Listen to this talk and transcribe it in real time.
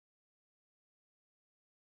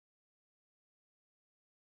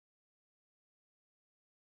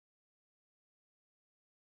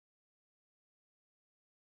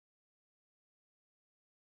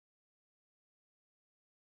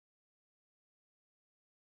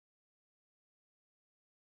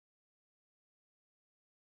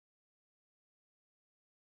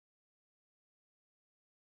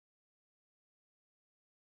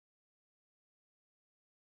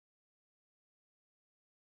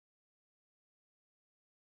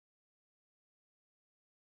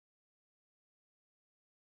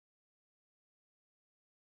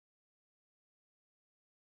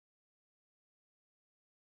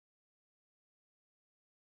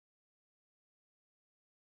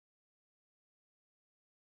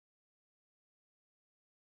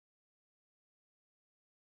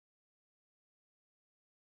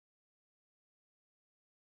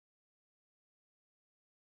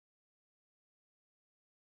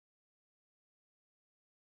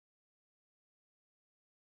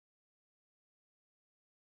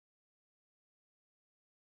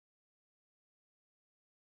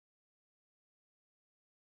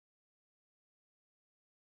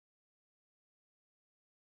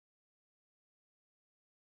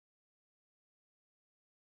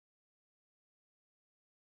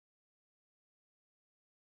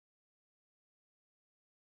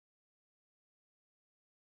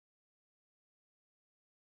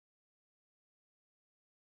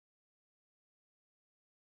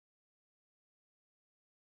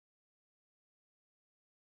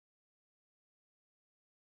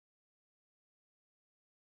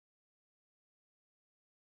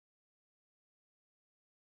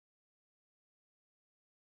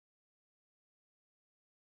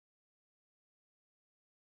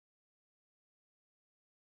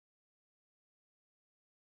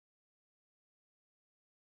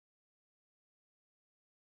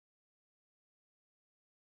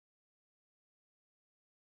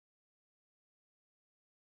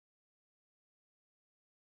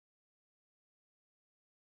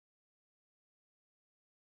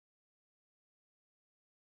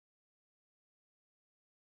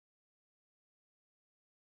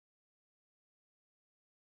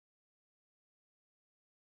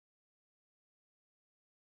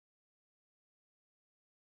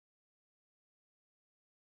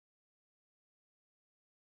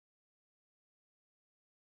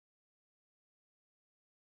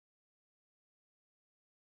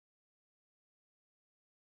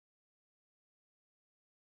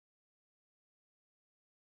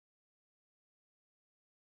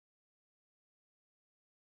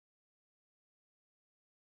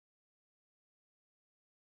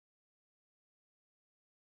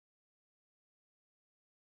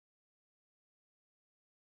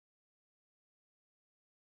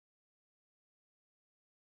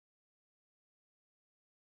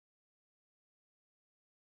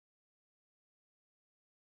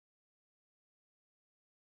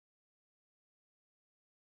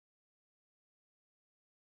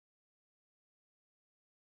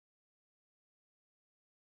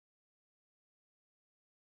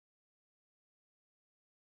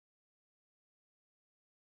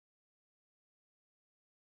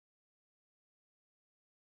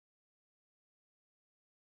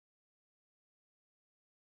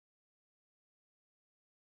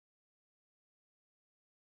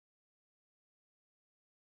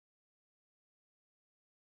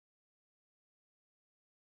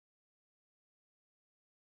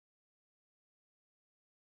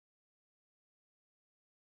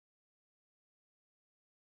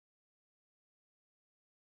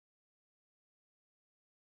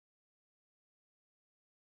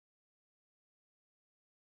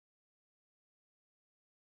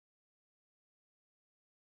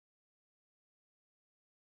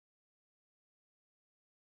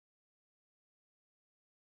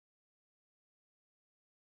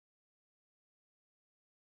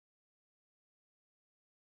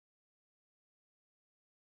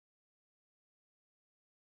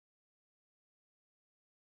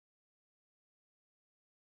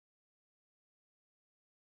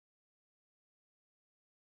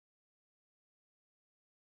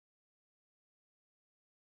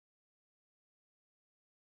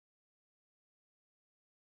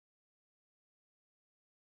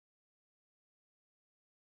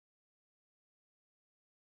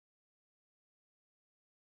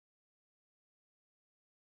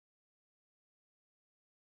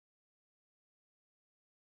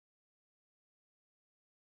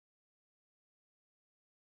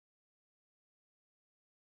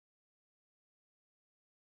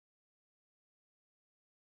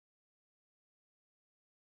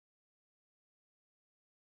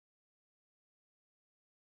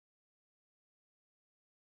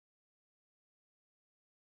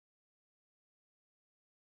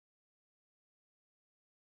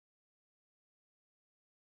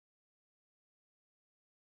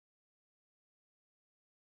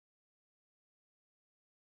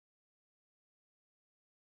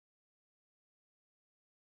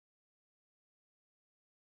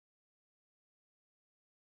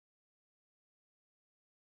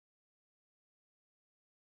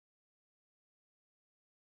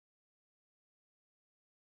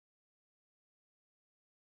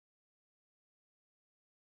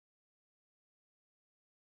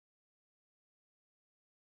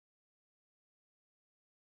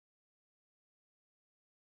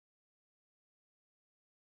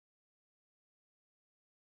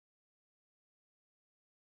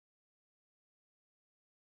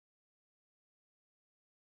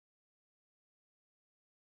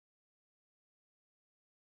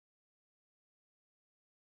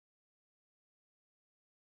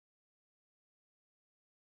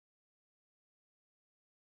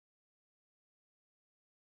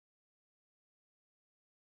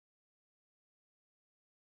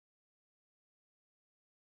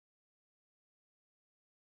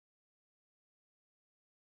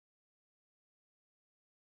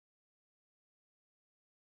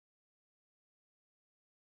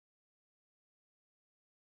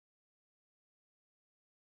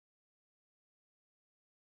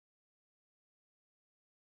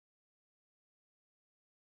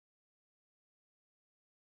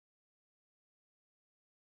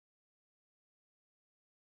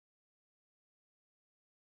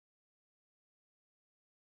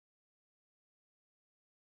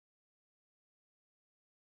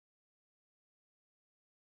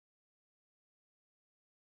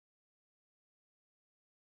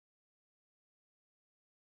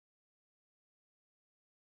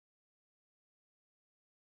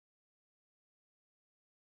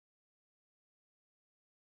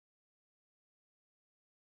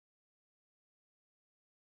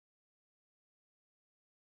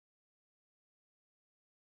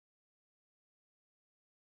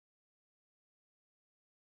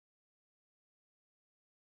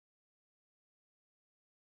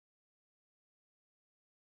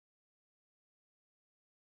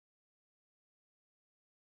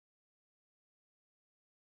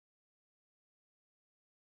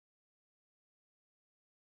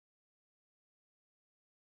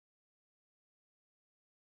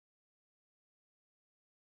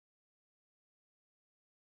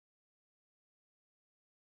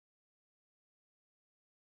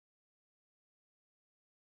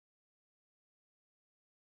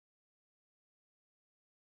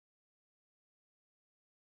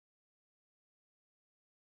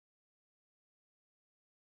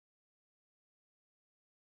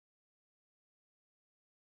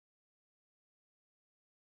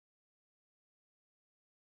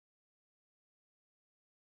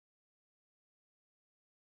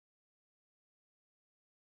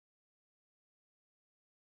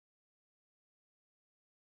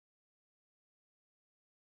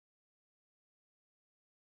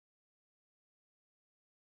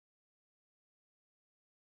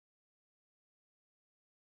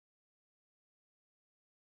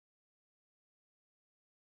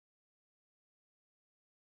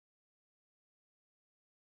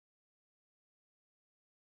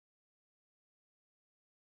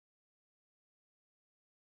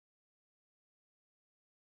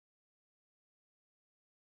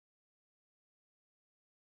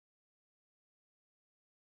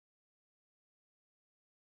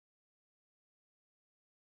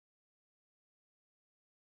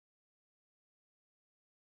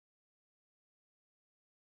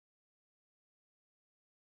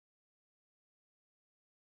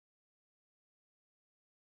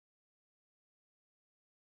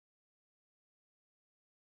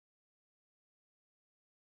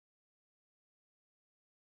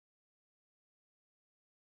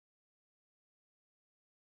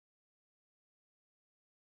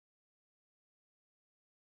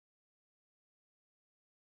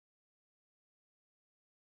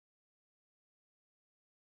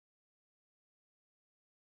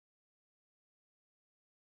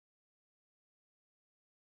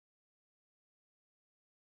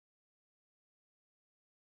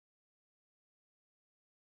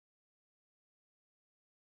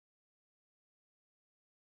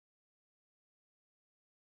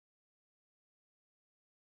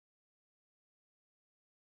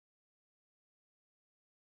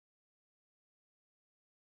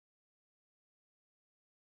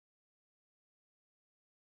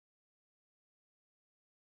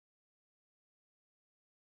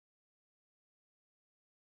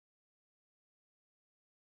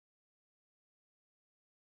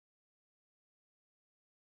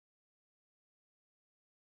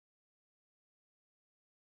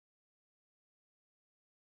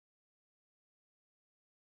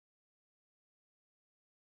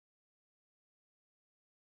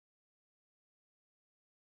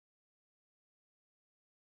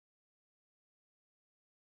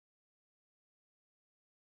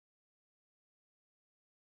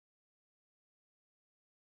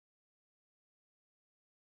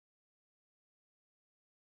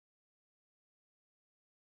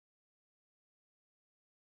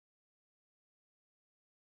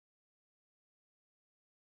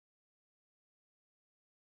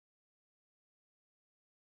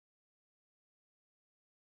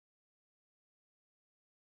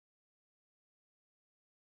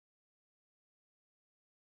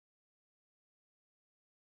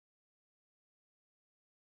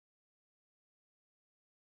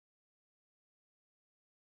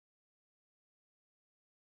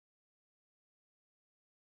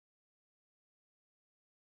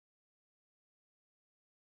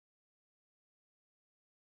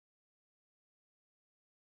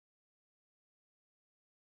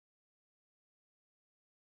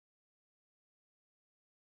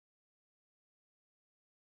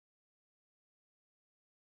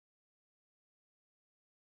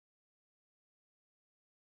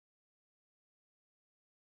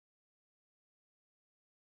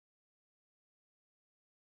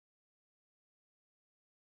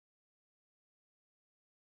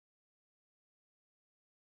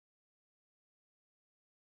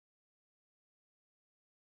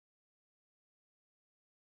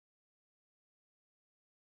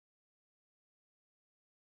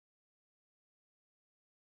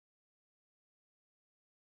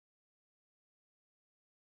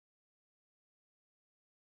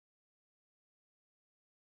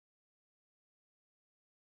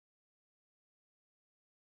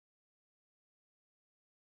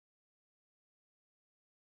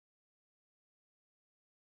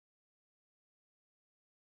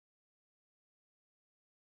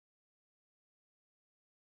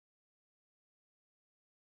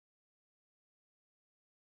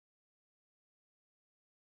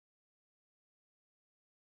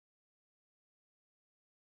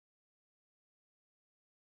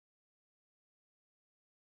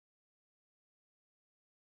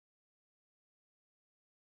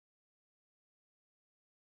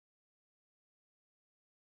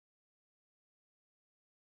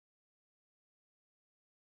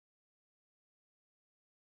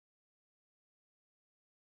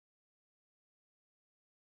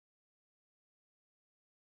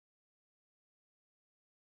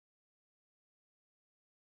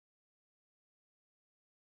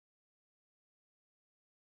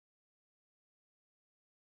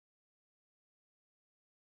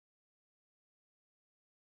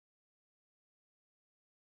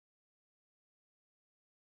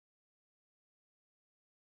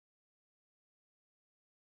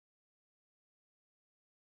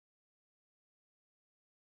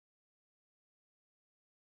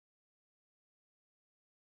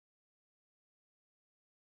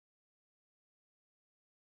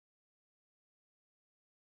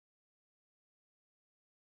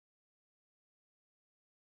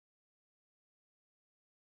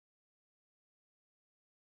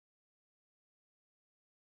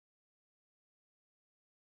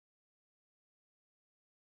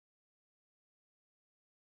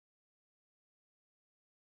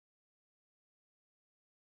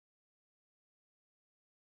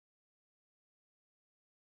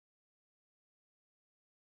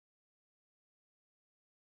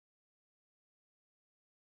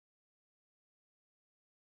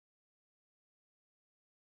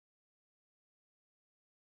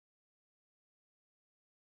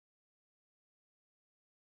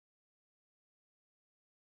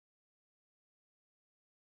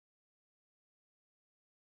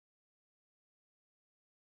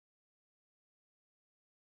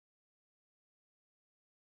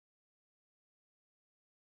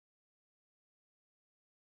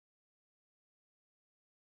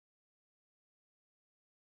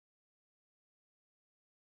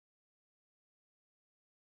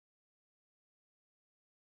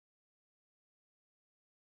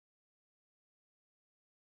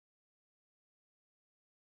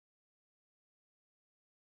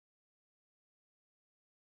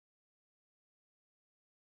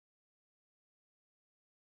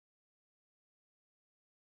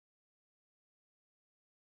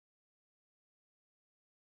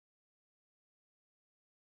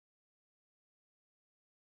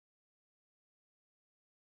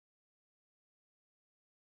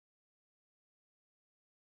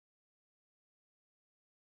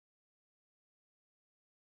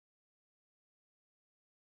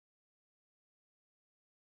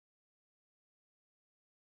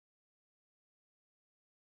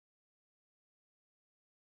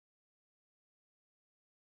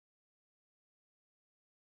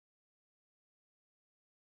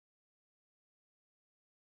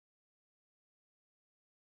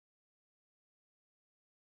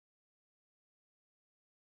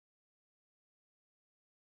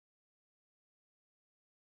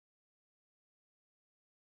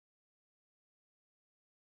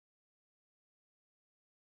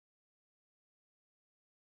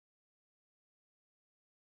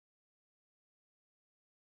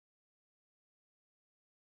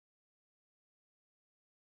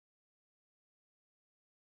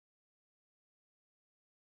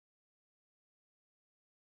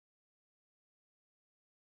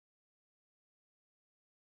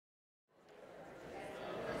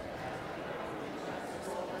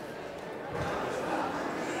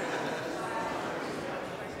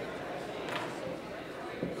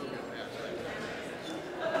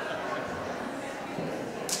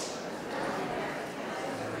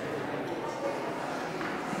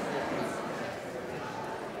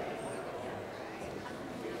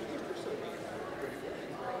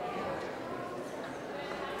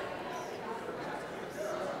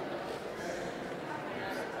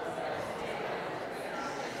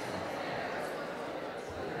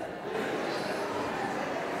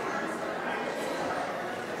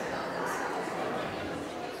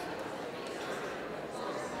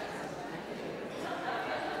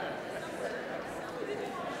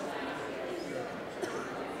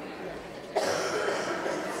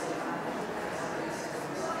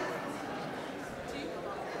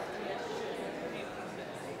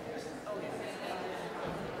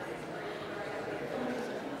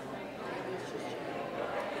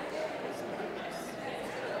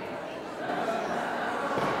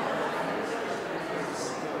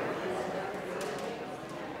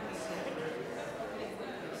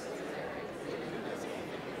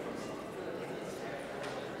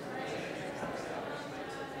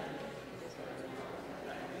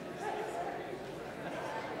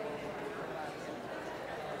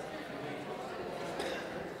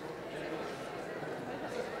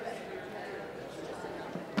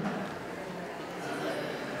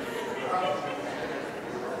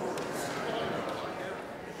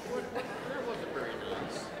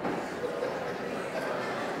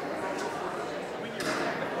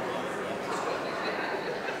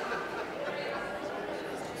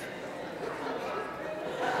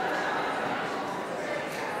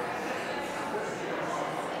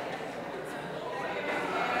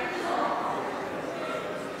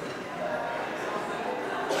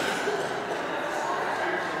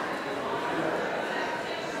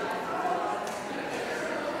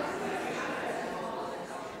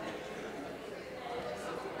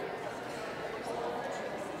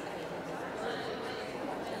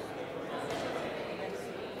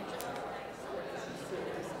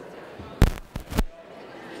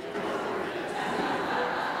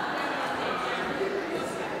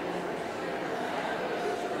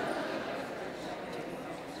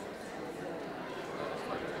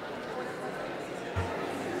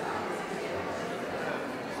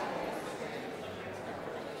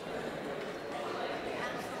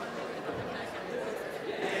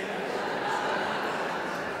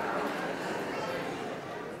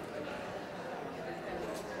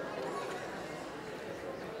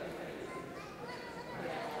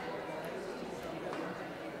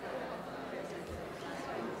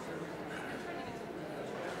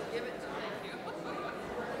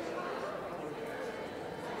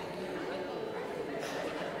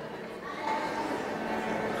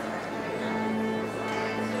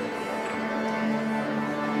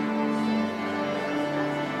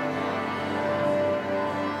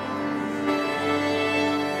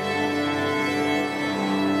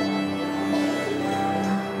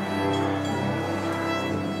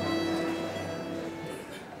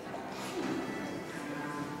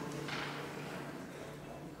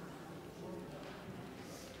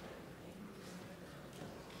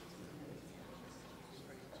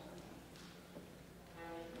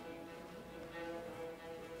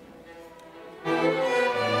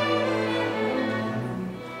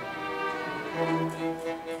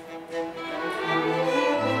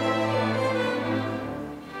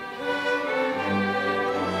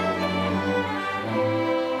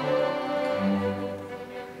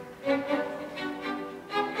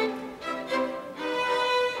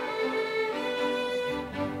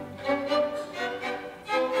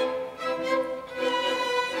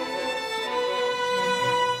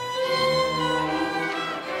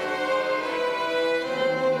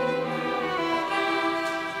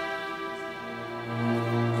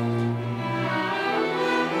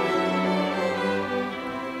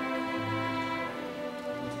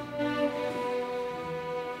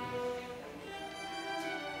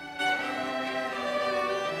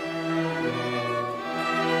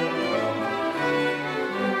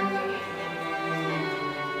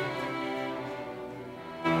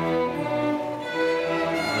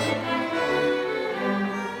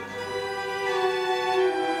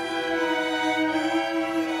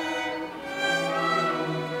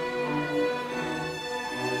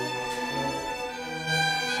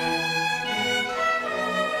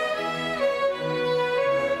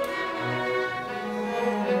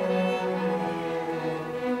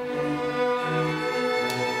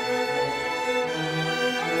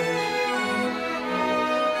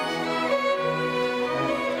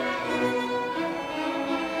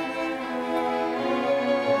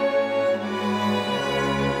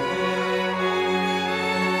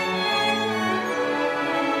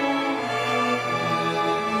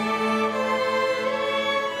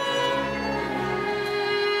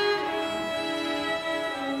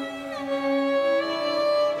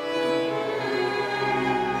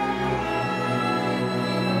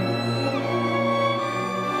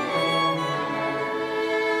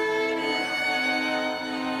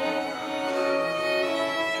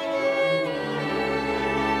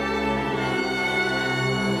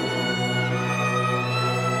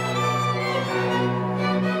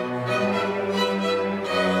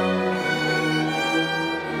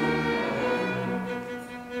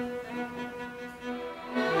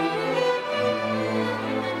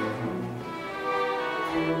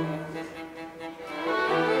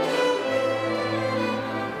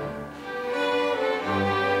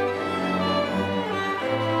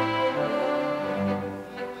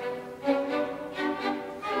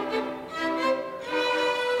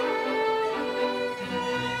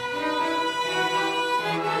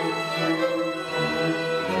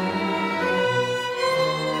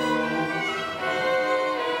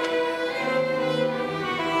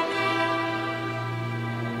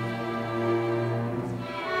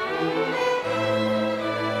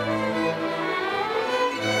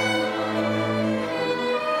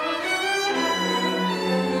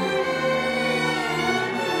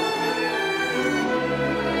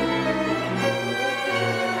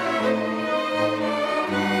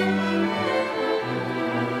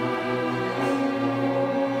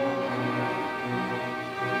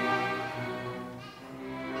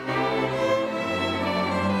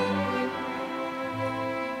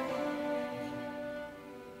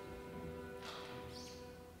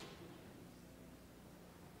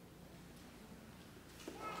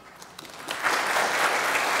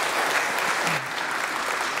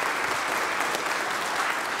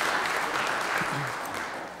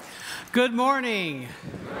Good morning.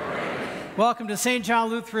 Welcome to St. John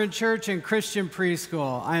Lutheran Church and Christian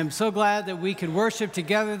Preschool. I am so glad that we could worship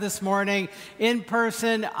together this morning in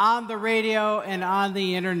person, on the radio, and on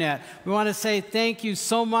the internet. We want to say thank you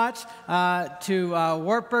so much to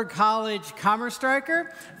Wartburg College Commerce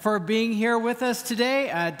Striker for being here with us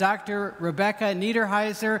today. Dr. Rebecca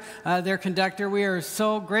Niederheiser, their conductor. We are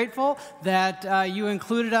so grateful that you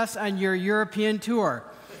included us on your European tour.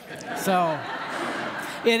 So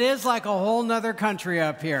it is like a whole nother country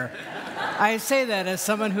up here. I say that as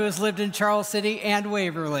someone who has lived in Charles City and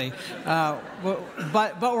Waverly.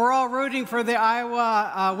 But we're all rooting for the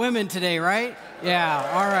Iowa women today, right? Yeah,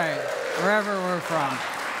 all right, wherever we're from.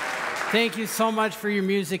 Thank you so much for your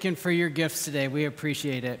music and for your gifts today. We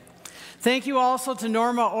appreciate it. Thank you also to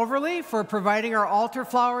Norma Overly for providing our altar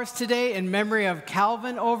flowers today in memory of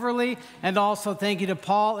Calvin Overly. And also thank you to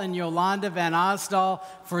Paul and Yolanda Van Osdal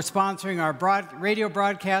for sponsoring our radio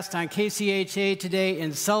broadcast on KCHA today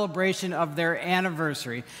in celebration of their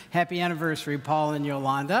anniversary. Happy anniversary, Paul and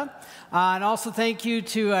Yolanda. And also thank you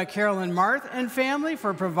to Carolyn Marth and family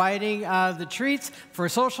for providing the treats for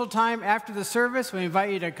social time after the service. We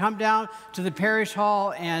invite you to come down to the parish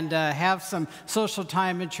hall and have some social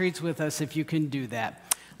time and treats with us if you can do that.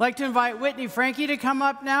 I'd like to invite Whitney Frankie to come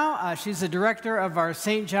up now. She's the director of our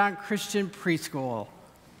St. John Christian Preschool.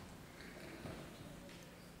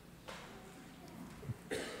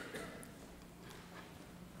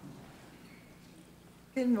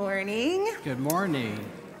 Good morning. Good morning.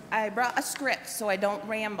 I brought a script so I don't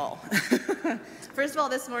ramble. First of all,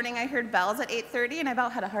 this morning I heard bells at 8:30 and I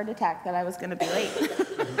about had a heart attack that I was going to be late.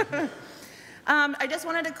 I just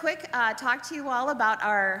wanted to quick talk to you all about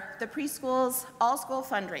the preschool's all-school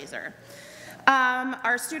fundraiser.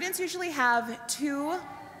 Our students usually have 2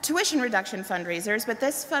 tuition reduction fundraisers, but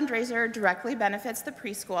this fundraiser directly benefits the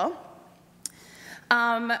preschool.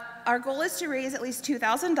 Our goal is to raise at least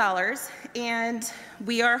 $2,000, and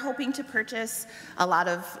we are hoping to purchase a lot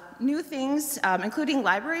of new things, including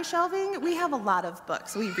library shelving. We have a lot of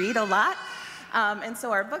books. We read a lot, and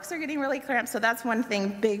so our books are getting really cramped, so that's one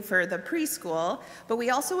thing big for the preschool. But we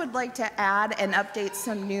also would like to add and update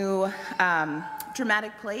some new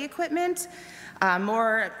dramatic play equipment,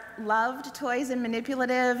 more loved toys and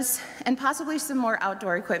manipulatives, and possibly some more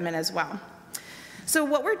outdoor equipment as well. So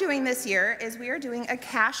what we're doing this year is we are doing a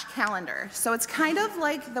cash calendar. So it's kind of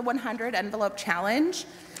like the 100 envelope challenge.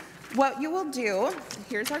 What you will do,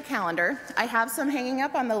 here's our calendar. I have some hanging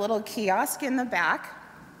up on the little kiosk in the back.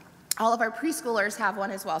 All of our preschoolers have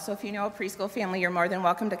one as well. So if you know a preschool family, you're more than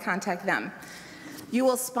welcome to contact them. You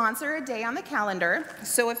will sponsor a day on the calendar.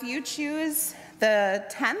 So if you choose the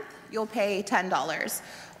 10th, you'll pay $10.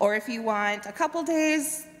 Or if you want a couple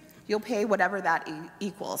days, you'll pay whatever that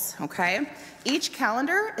equals, okay? Each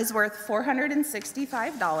calendar is worth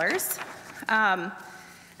 $465.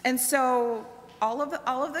 And so all of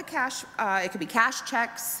the cash, it could be cash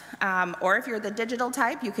checks, or if you're the digital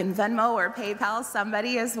type, you can Venmo or PayPal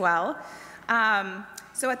somebody as well.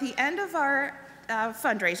 So at the end of our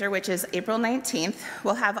fundraiser, which is April 19th,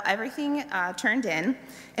 we'll have everything turned in.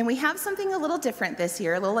 And we have something a little different this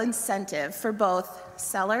year, a little incentive for both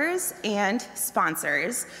sellers and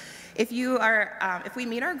sponsors. If we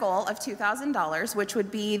meet our goal of $2,000, which would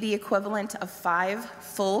be the equivalent of 5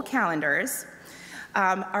 full calendars,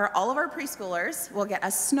 all of our preschoolers will get a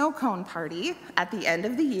snow cone party at the end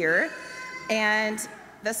of the year, and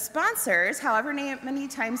the sponsors, however many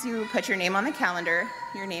times you put your name on the calendar,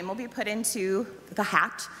 your name will be put into the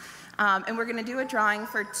hat, and we're going to do a drawing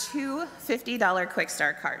for 2 $50 Quick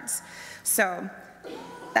Start cards. So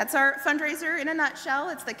that's our fundraiser in a nutshell.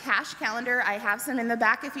 It's the cash calendar. I have some in the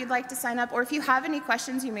back if you'd like to sign up, or if you have any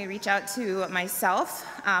questions, you may reach out to myself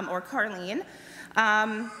or Carlene.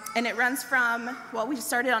 And it runs from, well, we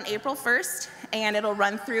started on April 1st, and it'll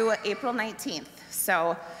run through April 19th.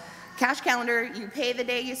 So cash calendar, you pay the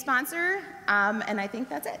day you sponsor, and I think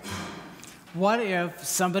that's it. What if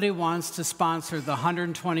somebody wants to sponsor the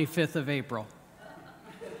 125th of April?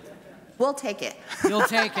 We'll take it. You'll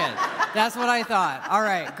take it. That's what I thought. All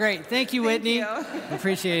right, great. Thank you, Whitney. Thank you.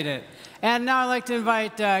 Appreciate it. And now I'd like to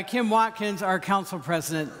invite Kim Watkins, our council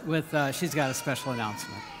president, she's got a special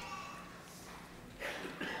announcement.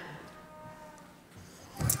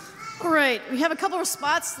 All right, we have a couple of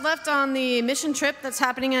spots left on the mission trip that's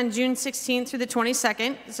happening on June 16th through the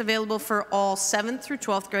 22nd. It's available for all 7th through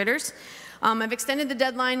 12th graders. I've extended the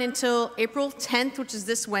deadline until April 10th, which is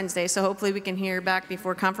this Wednesday, so hopefully we can hear back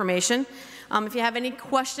before confirmation. If you have any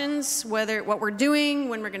questions, what we're doing,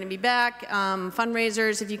 when we're going to be back,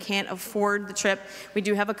 fundraisers, if you can't afford the trip, we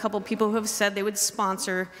do have a couple people who have said they would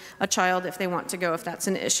sponsor a child if they want to go, if that's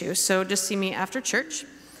an issue. So just see me after church.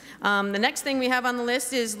 The next thing we have on the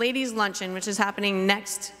list is Ladies' Luncheon, which is happening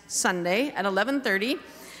next Sunday at 11:30.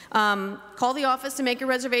 Call the office to make your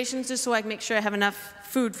reservations just so I can make sure I have enough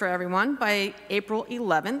food for everyone by April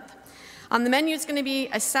 11th. On the menu, it's going to be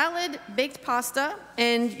a salad, baked pasta,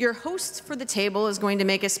 and your host for the table is going to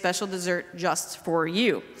make a special dessert just for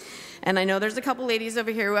you. And I know there's a couple ladies over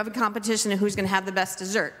here who have a competition of who's going to have the best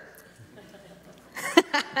dessert.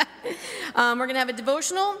 We're going to have a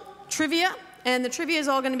devotional, trivia, and the trivia is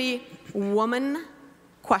all going to be woman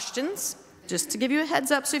questions, just to give you a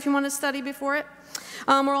heads up, so if you want to study before it.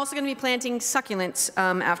 We're also going to be planting succulents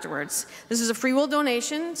afterwards. This is a free will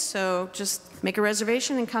donation, so just make a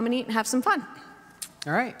reservation and come and eat and have some fun.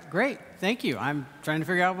 All right, great. Thank you. I'm trying to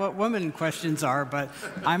figure out what women questions are, but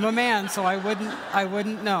I'm a man, so I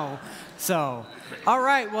wouldn't know. So, all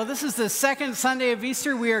right, well, this is the second Sunday of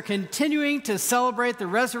Easter. We are continuing to celebrate the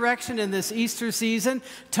resurrection in this Easter season.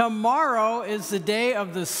 Tomorrow is the day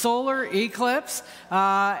of the solar eclipse,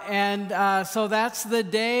 so that's the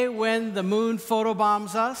day when the moon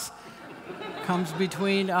photobombs us, comes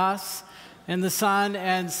between us and the sun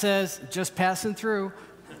and says, just passing through.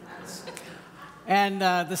 And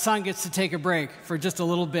the sun gets to take a break for just a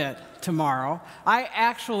little bit tomorrow. I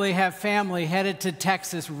actually have family headed to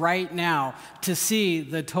Texas right now to see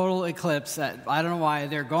the total eclipse. I don't know why.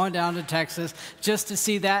 They're going down to Texas just to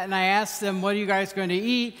see that. And I asked them, what are you guys going to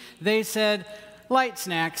eat? They said, light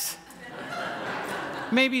snacks.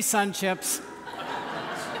 Maybe sun chips.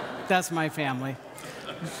 That's my family.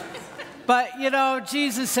 But, you know,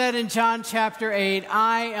 Jesus said in John chapter 8,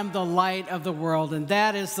 I am the light of the world, and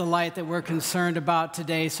that is the light that we're concerned about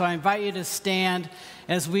today. So I invite you to stand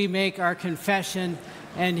as we make our confession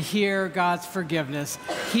and hear God's forgiveness.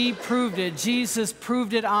 He proved it. Jesus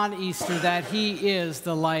proved it on Easter that he is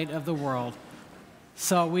the light of the world.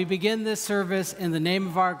 So we begin this service in the name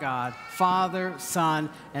of our God, Father, Son,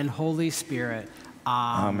 and Holy Spirit.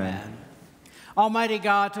 Amen. Almighty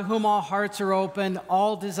God, to whom all hearts are open,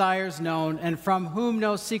 all desires known, and from whom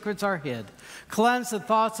no secrets are hid, cleanse the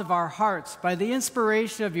thoughts of our hearts by the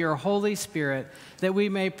inspiration of your Holy Spirit, that we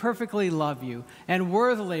may perfectly love you and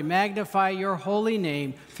worthily magnify your holy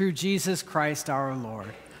name through Jesus Christ our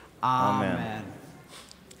Lord. Amen.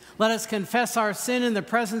 Let us confess our sin in the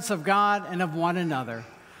presence of God and of one another.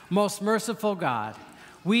 Most merciful God,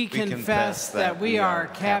 we confess that we are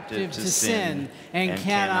captive to sin and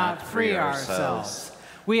cannot free ourselves.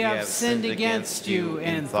 We have sinned against you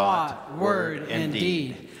in thought, word, and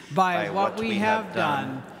deed, by what we have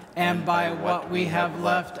done and by what we have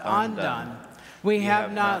left undone. We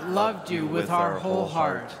have not loved you with our whole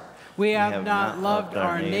heart. We have not loved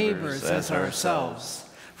our neighbors as ourselves.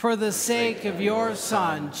 For the sake of your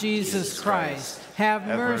Son, Jesus Christ, have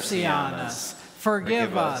mercy on us.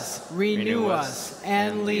 Forgive us, renew us,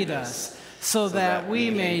 and lead us, so that we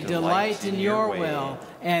may delight in your will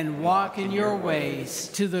and walk in your ways,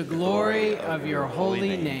 to the glory of your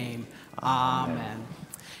holy name. Amen.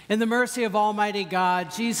 In the mercy of Almighty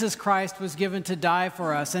God, Jesus Christ was given to die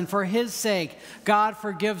for us, and for his sake, God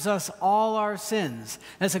forgives us all our sins.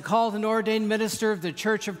 As a called and ordained minister of the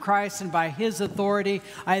Church of Christ, and by his authority,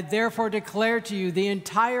 I therefore declare to you the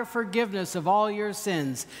entire forgiveness of all your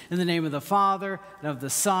sins, in the name of the Father, and of the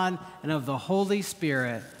Son, and of the Holy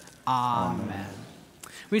Spirit. Amen.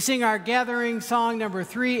 We sing our gathering song number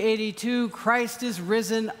 382, Christ is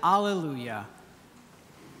risen, Alleluia.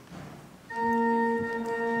 Risen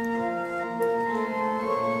from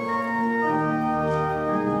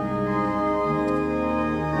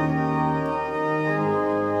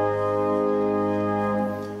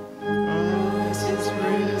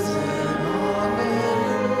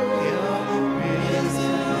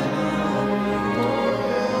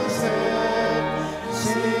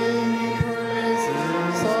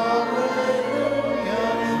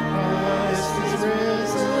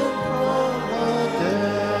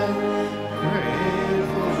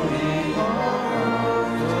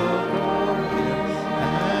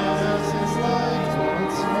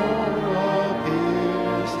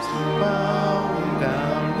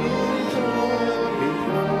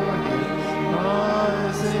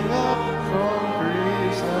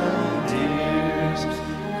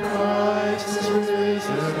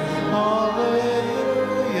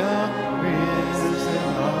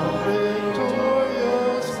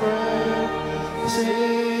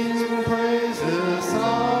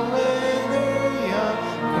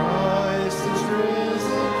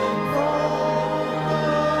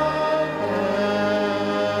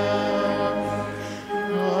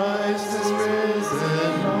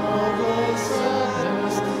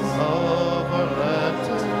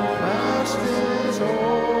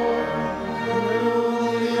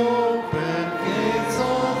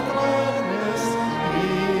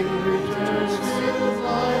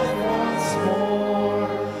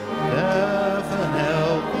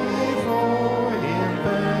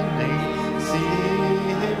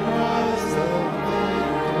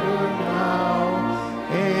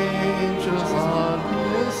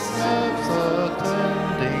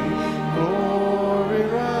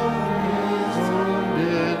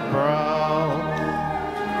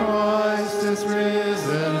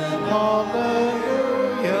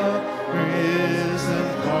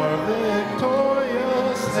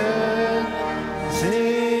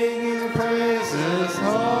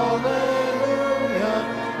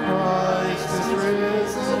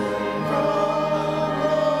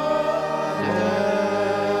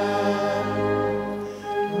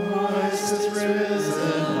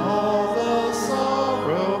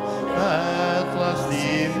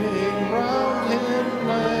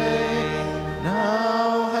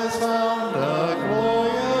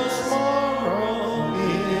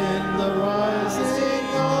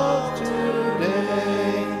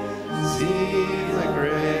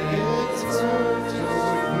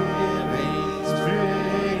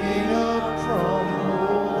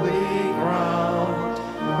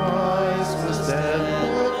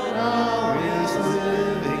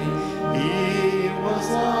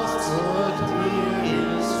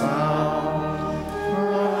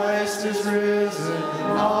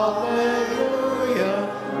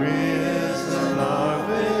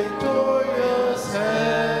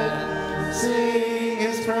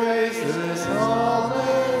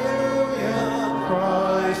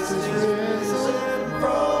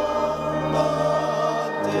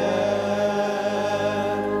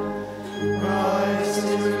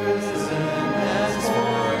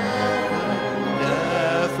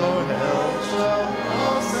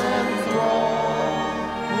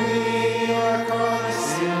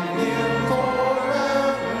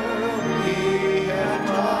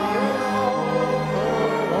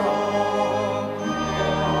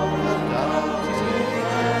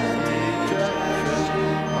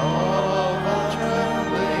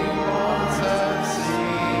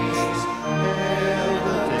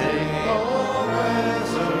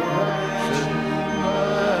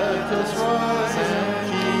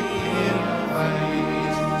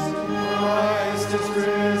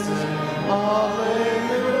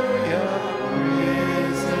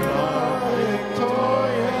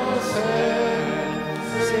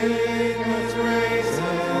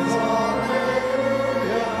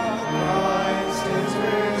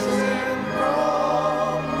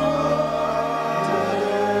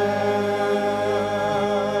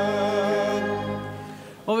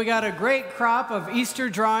got a great crop of Easter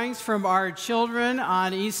drawings from our children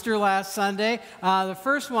on Easter last Sunday. The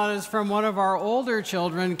first one is from one of our older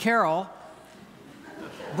children, Carol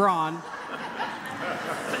Braun,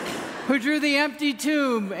 who drew the empty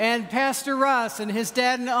tomb and Pastor Russ and his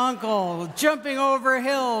dad and uncle jumping over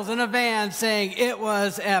hills in a van saying, "It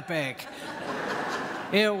was epic."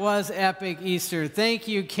 It was epic Easter. Thank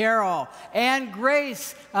you, Carol. And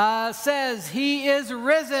Grace says, "He is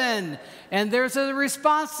risen." And there's a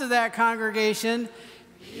response to that, congregation.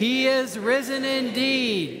 "He is risen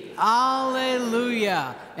indeed.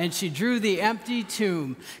 Alleluia." And she drew the empty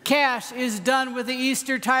tomb. Cash is done with the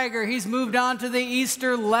Easter tiger. He's moved on to the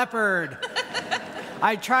Easter leopard.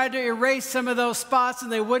 I tried to erase some of those spots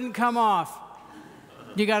and they wouldn't come off.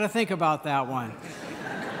 You got to think about that one.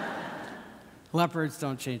 Leopards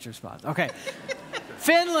don't change their spots. Okay.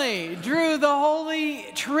 Finley drew the Holy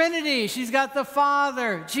Trinity. She's got the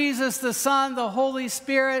Father, Jesus, the Son, the Holy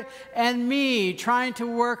Spirit, and me trying to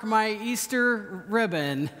work my Easter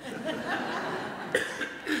ribbon.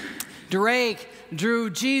 Drake drew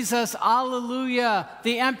Jesus, Alleluia,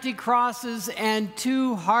 the empty crosses, and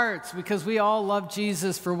 2 hearts, because we all love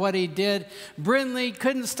Jesus for what he did. Brinley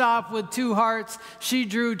couldn't stop with 2 hearts. She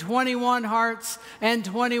drew 21 hearts and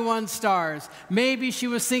 21 stars. Maybe she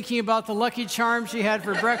was thinking about the Lucky Charms she had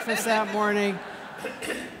for breakfast that morning,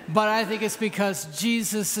 but I think it's because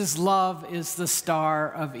Jesus' love is the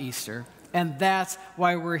star of Easter. And that's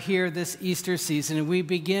why we're here this Easter season. And we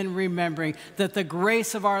begin remembering that the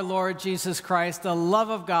grace of our Lord Jesus Christ, the love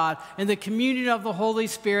of God, and the communion of the Holy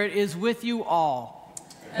Spirit is with you all.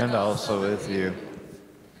 And also with you.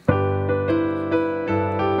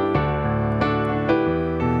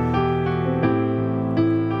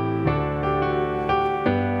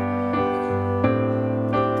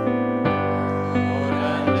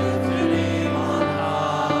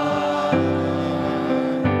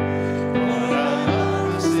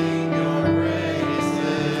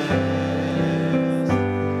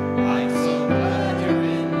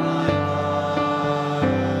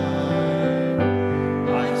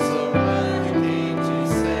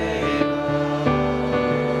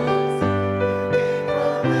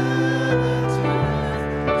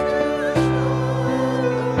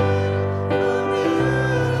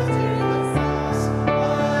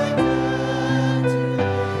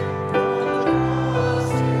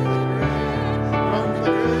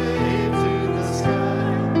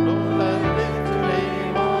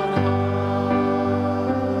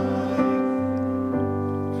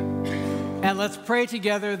 Let's pray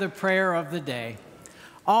together the prayer of the day.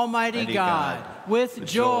 Almighty God, with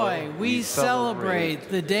joy we celebrate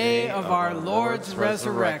the day of our Lord's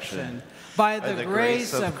resurrection. By the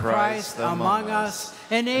grace of Christ among us,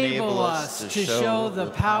 enable us to show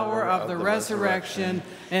the power of the resurrection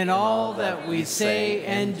in all that we say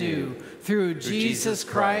and do. Through Jesus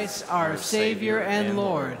Christ, our Savior and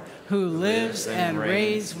Lord, who lives and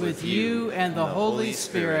reigns with you and the Holy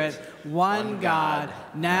Spirit, one God,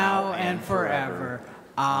 now and forever.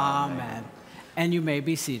 Amen. And you may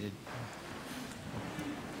be seated.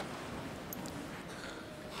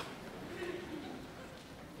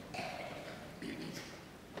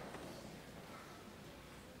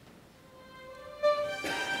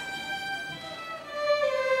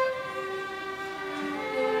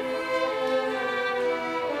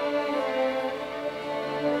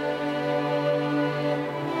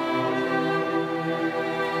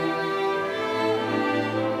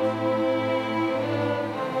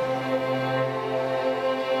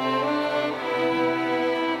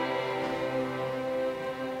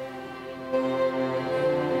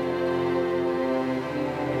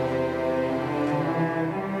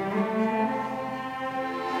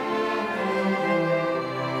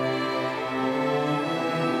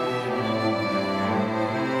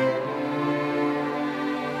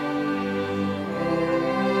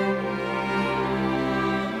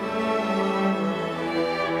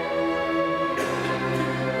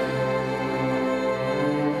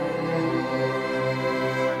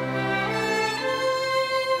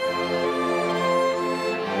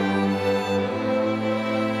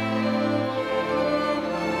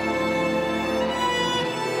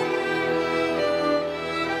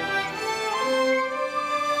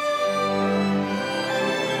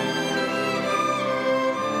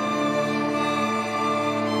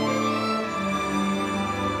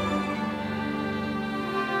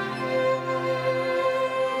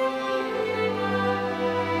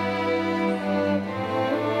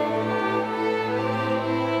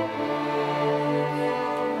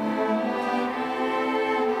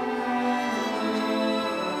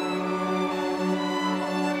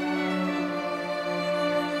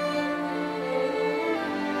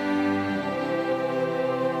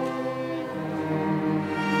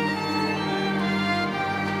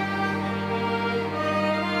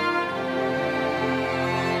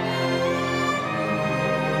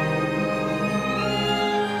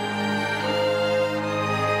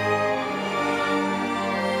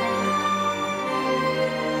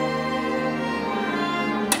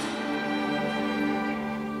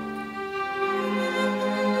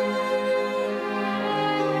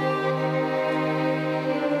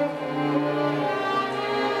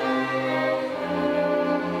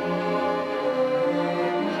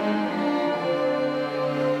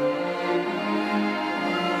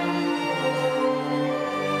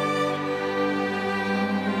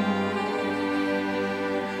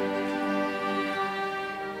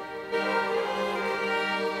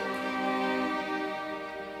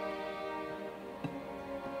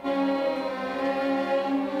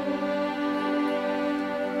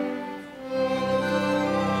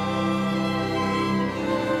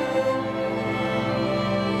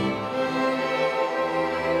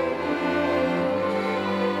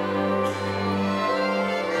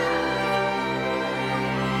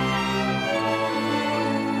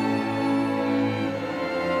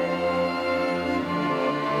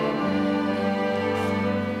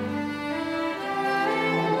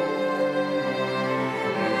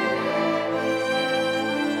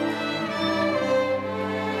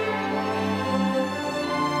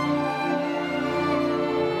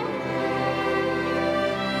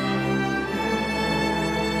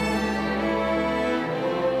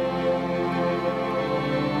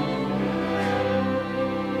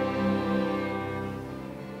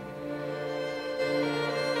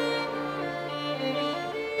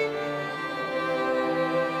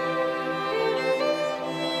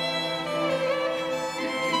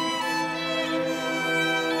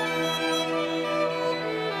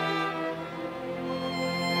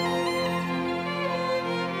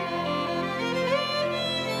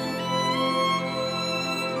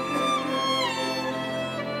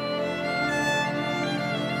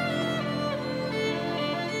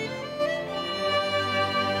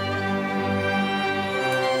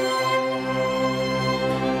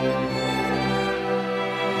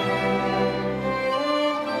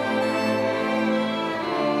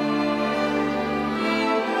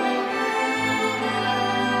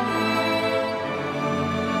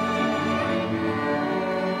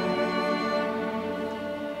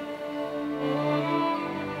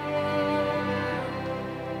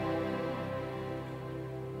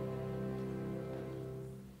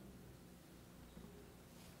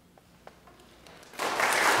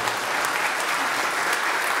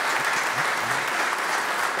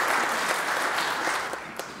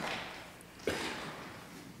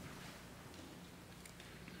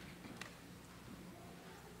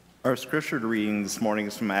 Our scripture reading this morning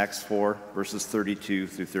is from Acts 4, verses 32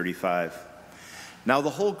 through 35. Now the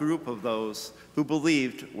whole group of those who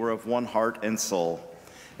believed were of one heart and soul,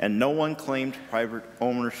 and no one claimed private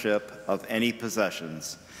ownership of any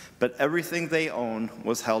possessions, but everything they owned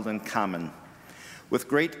was held in common. With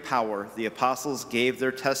great power, the apostles gave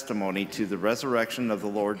their testimony to the resurrection of the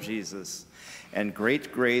Lord Jesus, and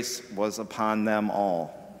great grace was upon them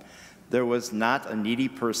all. There was not a needy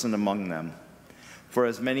person among them. For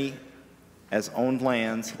as many as owned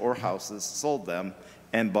lands or houses sold them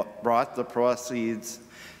and brought the proceeds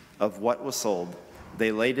of what was sold,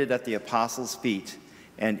 they laid it at the apostles' feet,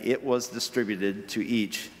 and it was distributed to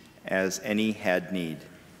each as any had need.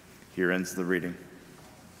 Here ends the reading.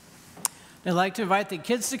 I'd like to invite the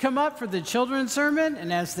kids to come up for the children's sermon,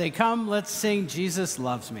 and as they come, let's sing Jesus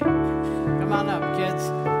Loves Me. Come on up, kids.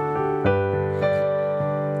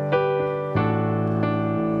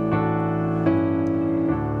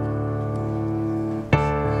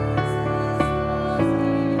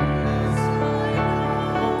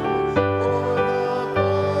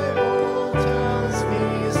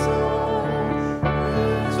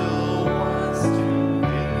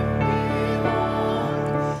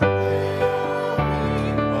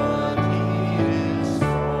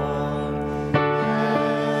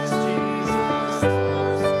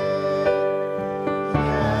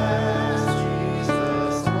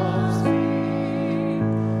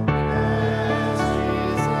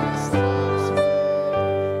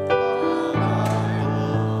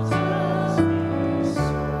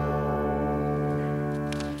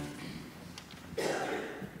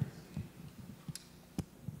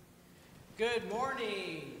 Good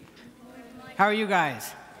morning. How are you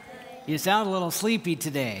guys? You sound a little sleepy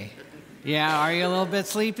today. Yeah, are you a little bit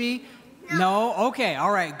sleepy? No? Okay,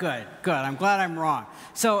 all right, good, good. I'm glad I'm wrong.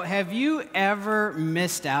 So have you ever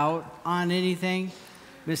missed out on anything?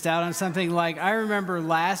 Missed out on something? Like, I remember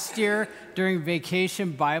last year during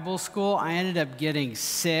vacation Bible school, I ended up getting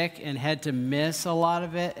sick and had to miss a lot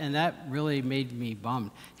of it, and that really made me bummed.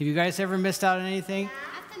 Have you guys ever missed out on anything?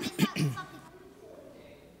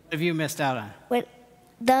 What have you missed out on? When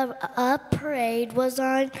the parade was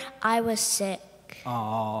on, I was sick.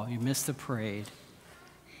 Oh, you missed the parade.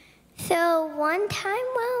 So one time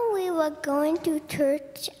when we were going to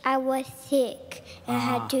church, I was sick and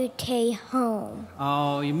had to stay home.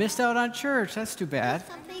 Oh, you missed out on church. That's too bad.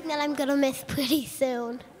 Something that I'm going to miss pretty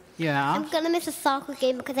soon. Yeah? I'm going to miss a soccer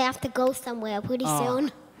game because I have to go somewhere pretty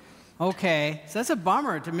soon. Okay, so that's a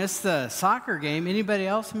bummer to miss the soccer game. Anybody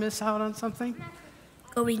else miss out on something?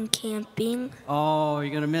 Going camping. Oh, you're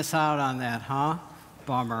going to miss out on that, huh?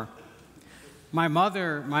 Bummer. My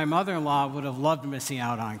mother-in-law would have loved missing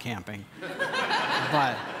out on camping.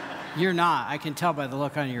 But you're not. I can tell by the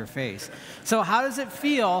look on your face. So how does it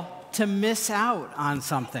feel to miss out on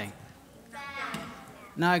something?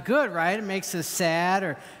 Not good, right? It makes us sad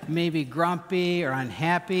or maybe grumpy or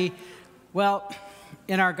unhappy. Well,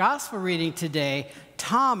 in our gospel reading today,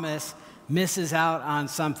 Thomas misses out on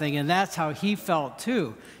something, and that's how he felt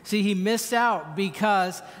too. See, he missed out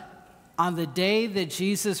because on the day that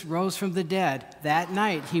Jesus rose from the dead, that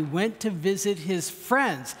night, he went to visit his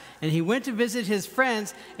friends. And he went to visit his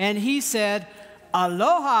friends, and he said,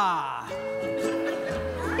 "Aloha."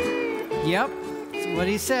 Yep, that's what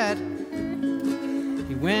he said.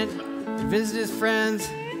 He went to visit his friends,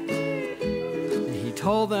 and he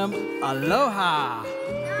told them, "Aloha."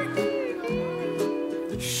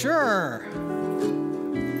 Sure.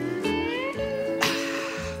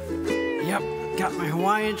 Yep, got my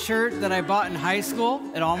Hawaiian shirt that I bought in high school.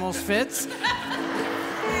 It almost fits.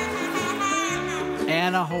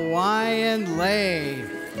 And a Hawaiian lei.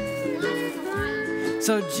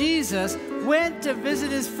 So Jesus went to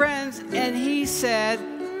visit his friends and he said,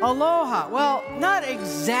 "Aloha." Well, not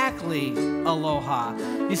exactly aloha.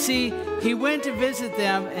 You see, he went to visit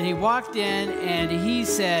them and he walked in and he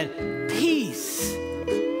said, "Peace."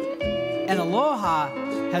 And aloha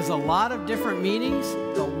has a lot of different meanings,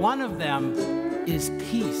 but one of them is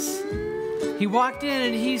peace. He walked in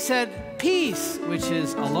and he said, "Peace," which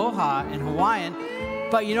is aloha in Hawaiian.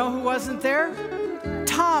 But you know who wasn't there?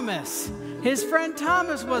 Thomas. His friend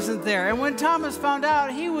Thomas wasn't there. And when Thomas found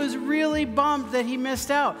out, he was really bummed that he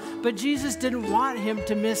missed out. But Jesus didn't want him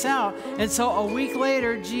to miss out. And so a week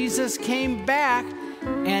later, Jesus came back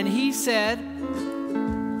and he said,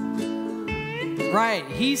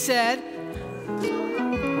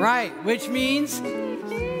 which means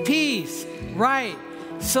peace. Right.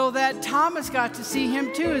 so that Thomas got to see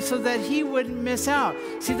him too, so that he wouldn't miss out.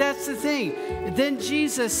 See, that's the thing. Then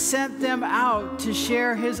Jesus sent them out to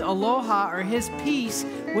share his aloha, or his peace,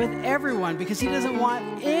 with everyone, because he doesn't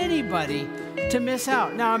want anybody to miss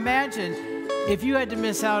out. Now imagine if you had to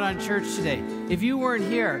miss out on church today, if you weren't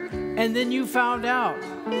here, and then you found out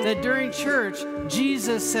that during church,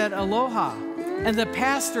 Jesus said aloha, and the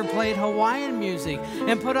pastor played Hawaiian music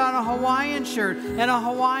and put on a Hawaiian shirt and a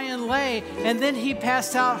Hawaiian lei, and then he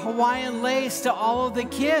passed out Hawaiian leis to all of the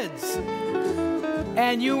kids,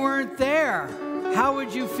 and you weren't there. How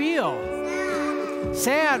would you feel?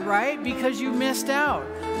 Sad, right? Because you missed out.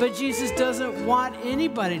 But Jesus doesn't want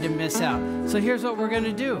anybody to miss out. So here's what we're going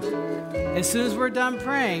to do. As soon as we're done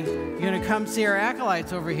praying, you're going to come see our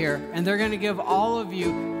acolytes over here, and they're going to give all of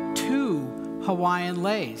you 2 Hawaiian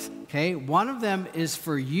leis. Okay, one of them is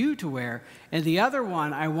for you to wear, and the other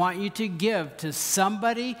one I want you to give to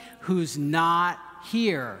somebody who's not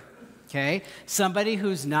here. Okay, somebody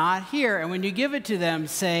who's not here. And when you give it to them,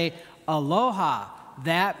 say aloha.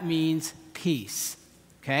 That means peace.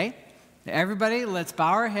 Okay, everybody, let's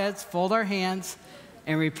bow our heads, fold our hands,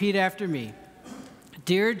 and repeat after me.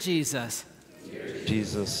 Dear Jesus,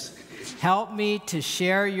 help me to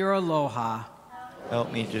share your aloha.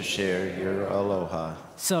 Help me to share your aloha.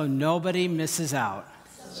 So nobody misses out.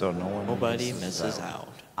 So nobody misses out.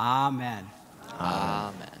 Amen.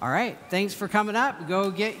 Amen. All right, thanks for coming up.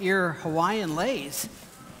 Go get your Hawaiian leis.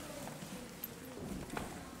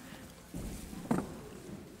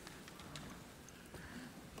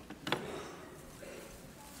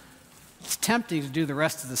 It's tempting to do the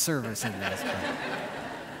rest of the service in this.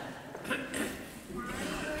 Were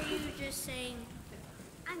you just saying,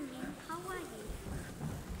 I'm in Hawaii?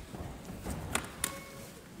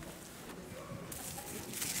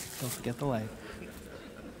 Don't forget the lei.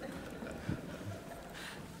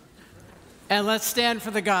 And let's stand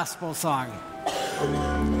for the gospel song.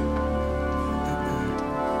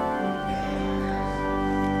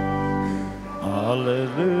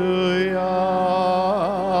 Hallelujah,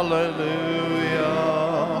 hallelujah,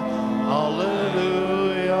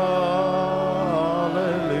 hallelujah,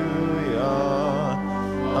 hallelujah,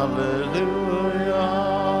 hallelujah,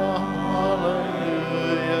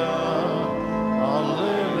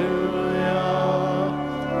 hallelujah,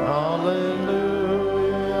 hallelujah.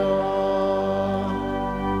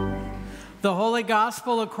 The Holy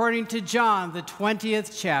Gospel according to John, the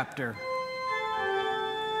 20th chapter.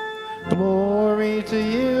 Glory to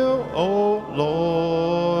you, O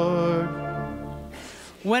Lord.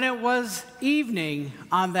 When it was evening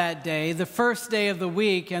on that day, the first day of the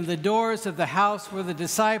week, and the doors of the house where the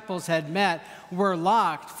disciples had met were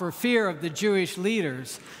locked for fear of the Jewish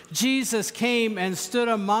leaders, Jesus came and stood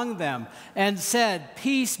among them and said,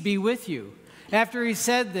 "Peace be with you." After he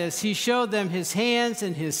said this, he showed them his hands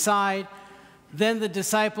and his side. Then the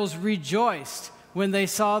disciples rejoiced when they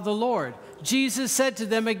saw the Lord. Jesus said to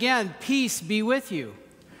them again, "Peace be with you.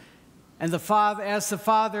 And as the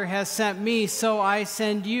Father has sent me, so I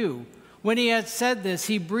send you." When he had said this,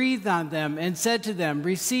 he breathed on them and said to them,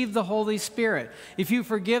 "Receive the Holy Spirit. If you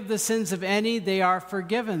forgive the sins of any, they are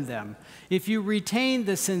forgiven them. If you retain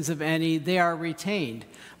the sins of any, they are retained."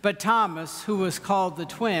 But Thomas, who was called the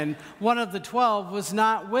twin, one of the 12, was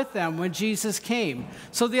not with them when Jesus came.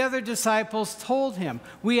 So the other disciples told him,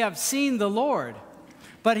 "We have seen the Lord."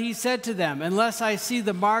 But he said to them, "Unless I see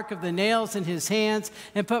the mark of the nails in his hands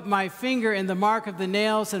and put my finger in the mark of the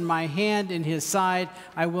nails and my hand in his side,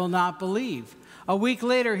 I will not believe." A week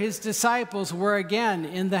later, his disciples were again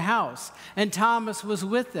in the house, and Thomas was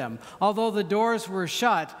with them. Although the doors were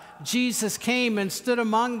shut, Jesus came and stood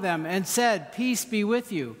among them and said, "Peace be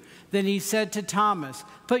with you." Then he said to Thomas,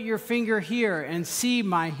 "Put your finger here and see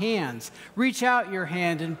my hands. Reach out your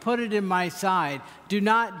hand and put it in my side. Do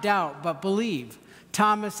not doubt, but believe."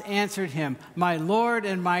 Thomas answered him, "My Lord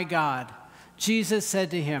and my God." Jesus said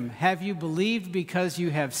to him, "Have you believed because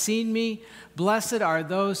you have seen me? Blessed are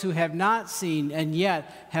those who have not seen and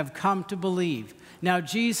yet have come to believe." Now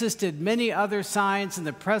Jesus did many other signs in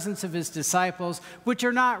the presence of his disciples, which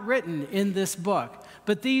are not written in this book.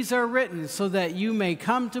 But these are written so that you may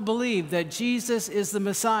come to believe that Jesus is the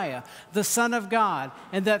Messiah, the Son of God,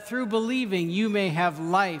 and that through believing you may have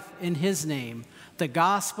life in his name. The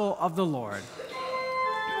gospel of the Lord.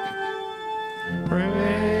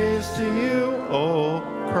 Praise to you, O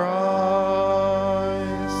Christ.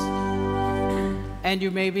 And you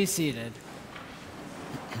may be seated.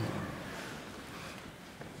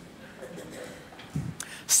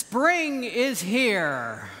 Spring is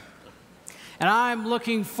here, and I'm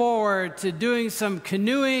looking forward to doing some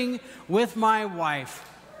canoeing with my wife.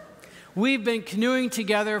 We've been canoeing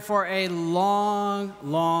together for a long,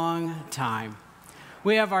 long time.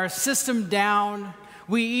 We have our system down.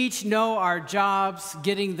 We each know our jobs,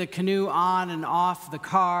 getting the canoe on and off the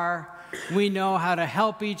car. We know how to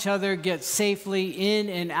help each other get safely in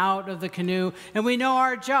and out of the canoe, and we know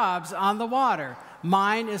our jobs on the water.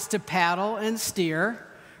 Mine is to paddle and steer.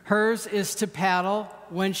 Hers is to paddle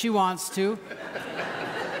when she wants to.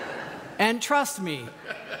 And trust me,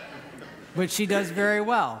 which she does very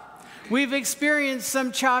well. We've experienced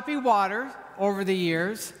some choppy water over the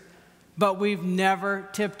years, but we've never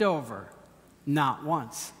tipped over, not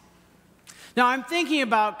once. Now, I'm thinking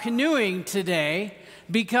about canoeing today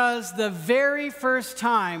because the very first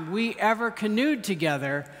time we ever canoed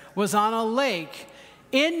together was on a lake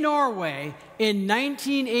in Norway in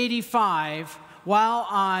 1985 while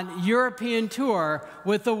on European tour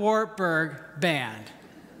with the Wartburg Band.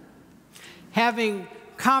 Having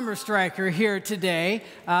Kammerstreicher here today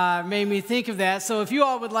made me think of that. So if you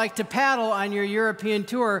all would like to paddle on your European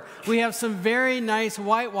tour, we have some very nice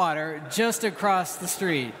whitewater just across the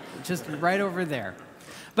street, just right over there.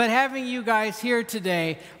 But having you guys here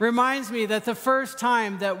today reminds me that the first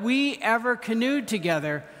time that we ever canoed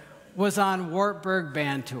together was on Wartburg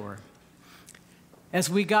Band Tour.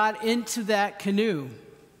 As we got into that canoe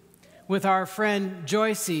with our friend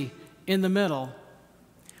Joycey in the middle,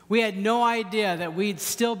 we had no idea that we'd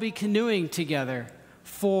still be canoeing together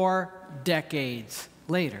 4 decades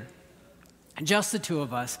later. Just the two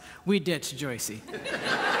of us, we ditched Joycey.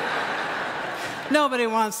 Nobody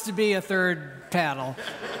wants to be a third paddle.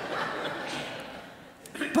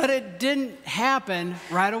 But it didn't happen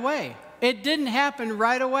right away. It didn't happen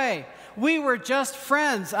right away. We were just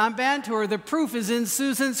friends on band tour. The proof is in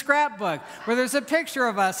Susan's scrapbook, where there's a picture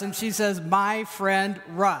of us, and she says, "My friend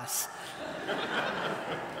Russ."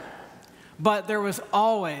 But there was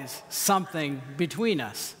always something between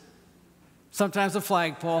us. Sometimes a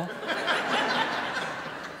flagpole,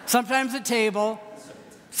 sometimes a table,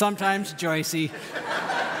 sometimes Joycey.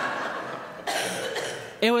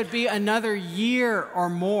 It would be another year or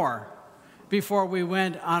more before we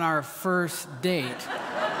went on our first date.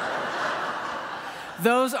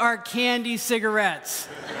 Those are candy cigarettes,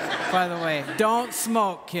 by the way. Don't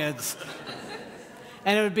smoke, kids.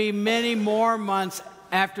 And it would be many more months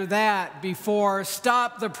after that before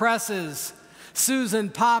Stop the Presses, Susan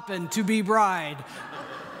Poppin' to be bride.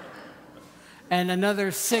 And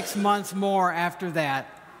another 6 months more after that,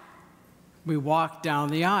 we walked down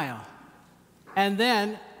the aisle. And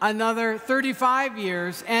then another 35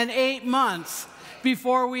 years and 8 months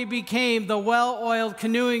before we became the well-oiled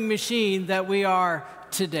canoeing machine that we are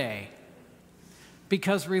today.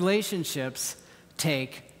 Because relationships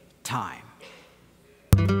take time.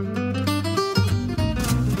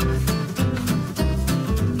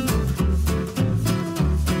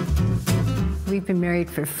 We've been married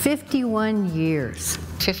for 51 years.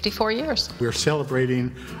 54 years. We're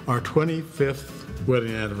celebrating our 25th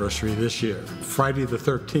wedding anniversary this year. Friday the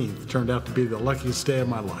 13th turned out to be the luckiest day of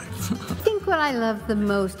my life. I think what I love the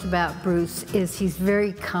most about Bruce is he's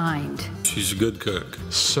very kind. She's a good cook.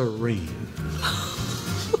 Serene.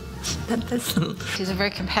 She's a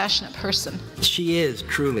very compassionate person. She is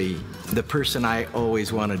truly the person I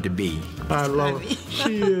always wanted to be. I love it.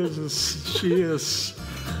 She is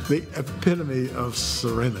the epitome of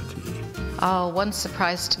serenity. Oh, one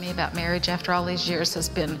surprise to me about marriage after all these years has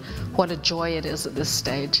been what a joy it is at this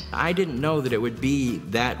stage. I didn't know that it would be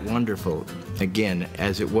that wonderful again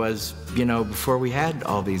as it was, before we had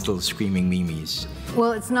all these little screaming Mimis.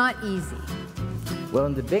 Well, it's not easy. Well,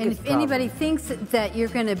 and the biggest And if anybody thinks that you're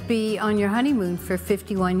going to be on your honeymoon for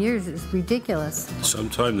 51 years, it's ridiculous.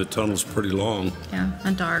 Sometimes the tunnel's pretty long. Yeah,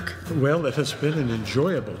 and dark. Well, it has been an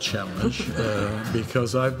enjoyable challenge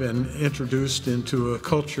because I've been introduced into a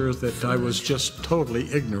culture that I was just totally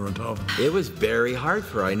ignorant of. It was very hard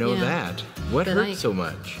for her, I know that. What hurt so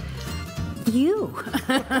much? You.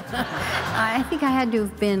 I think I had to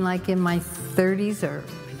have been like in my 30s or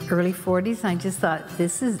early 40s, and I just thought,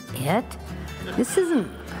 this is it? This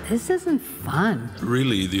isn't fun.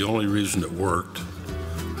 Really, the only reason it worked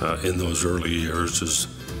in those early years is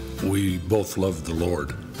we both loved the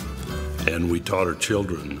Lord, and we taught our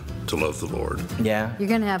children to love the Lord. Yeah. You're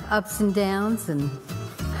going to have ups and downs,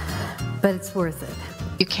 but it's worth it.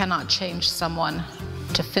 You cannot change someone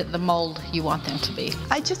to fit the mold you want them to be.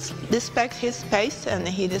 I just respect his space, and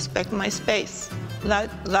he respects my space.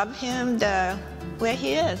 Love him where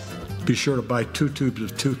he is. Be sure to buy 2 tubes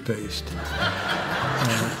of toothpaste.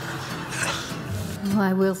 Well,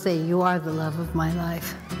 I will say you are the love of my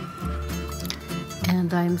life.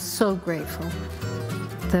 And I'm so grateful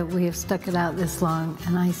that we have stuck it out this long,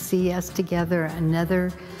 and I see us together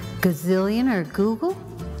another gazillion or Google?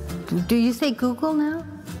 Do you say Google now?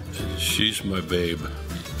 She's my babe.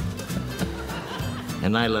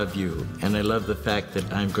 And I love you, and I love the fact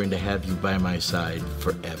that I'm going to have you by my side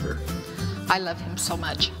forever. I love him so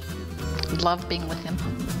much. Love being with him.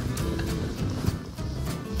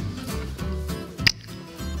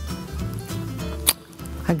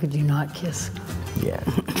 How could you not kiss? Yeah.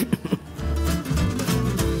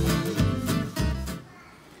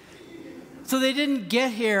 So they didn't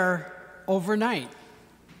get here overnight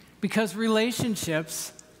because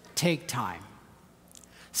relationships take time.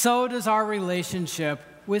 So does our relationship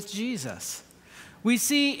with Jesus. We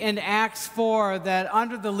see in Acts 4 that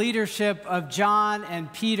under the leadership of John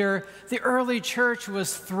and Peter, the early church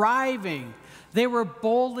was thriving. They were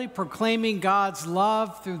boldly proclaiming God's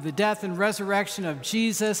love through the death and resurrection of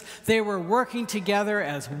Jesus. They were working together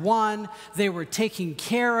as one. They were taking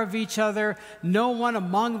care of each other. No one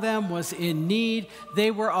among them was in need.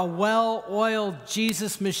 They were a well-oiled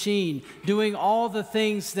Jesus machine, doing all the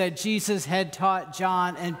things that Jesus had taught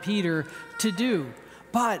John and Peter to do.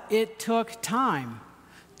 But it took time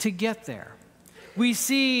to get there. We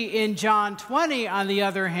see in John 20, on the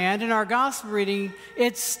other hand, in our gospel reading,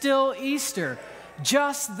 it's still Easter.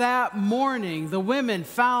 Just that morning, the women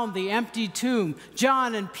found the empty tomb.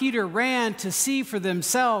 John and Peter ran to see for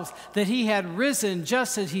themselves that he had risen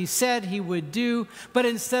just as he said he would do. But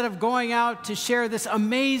instead of going out to share this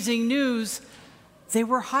amazing news, they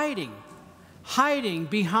were hiding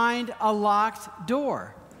behind a locked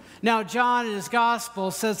door. Now, John in his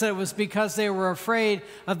gospel says that it was because they were afraid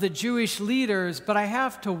of the Jewish leaders, but I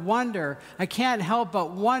have to wonder, I can't help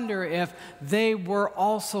but wonder if they were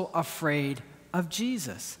also afraid of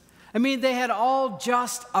Jesus. I mean, they had all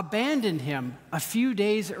just abandoned him a few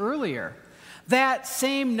days earlier. That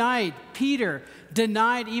same night, Peter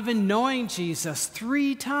denied even knowing Jesus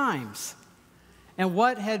 3 times. And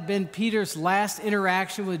what had been Peter's last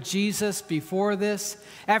interaction with Jesus before this?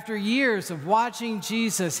 After years of watching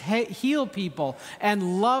Jesus heal people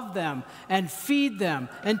and love them and feed them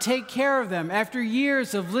and take care of them, after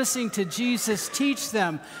years of listening to Jesus teach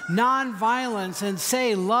them nonviolence and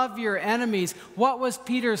say, love your enemies, what was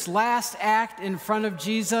Peter's last act in front of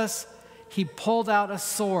Jesus? He pulled out a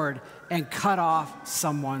sword and cut off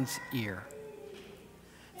someone's ear.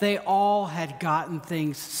 They all had gotten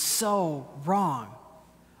things so wrong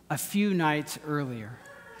a few nights earlier.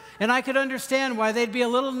 And I could understand why they'd be a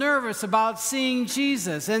little nervous about seeing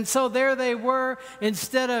Jesus. And so there they were,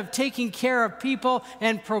 instead of taking care of people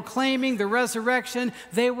and proclaiming the resurrection,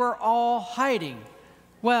 they were all hiding.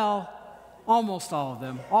 Well, almost all of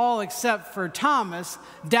them, all except for Thomas,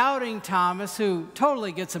 doubting Thomas, who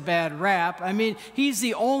totally gets a bad rap. I mean, he's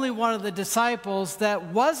the only one of the disciples that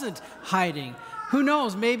wasn't hiding. Who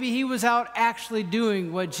knows, maybe he was out actually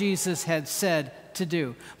doing what Jesus had said to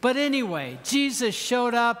do. But anyway, Jesus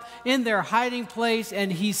showed up in their hiding place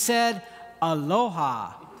and he said,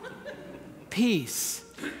 Aloha, peace.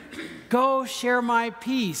 Go share my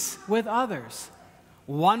peace with others.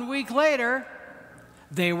 1 week later,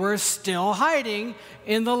 they were still hiding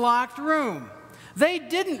in the locked room. They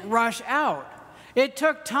didn't rush out. It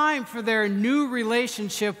took time for their new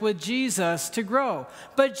relationship with Jesus to grow.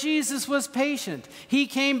 But Jesus was patient. He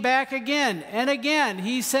came back again and again.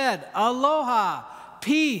 He said, Aloha,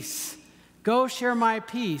 peace. Go share my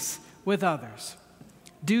peace with others.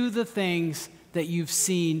 Do the things that you've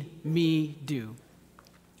seen me do.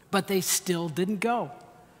 But they still didn't go.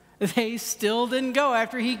 They still didn't go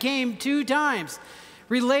after he came 2 times.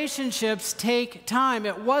 Relationships take time.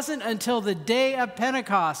 It wasn't until the day of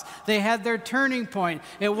Pentecost they had their turning point.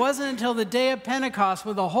 It wasn't until the day of Pentecost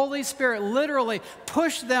when the Holy Spirit literally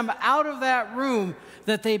pushed them out of that room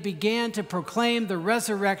that they began to proclaim the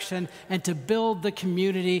resurrection and to build the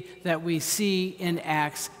community that we see in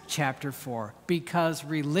Acts chapter 4. Because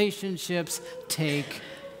relationships take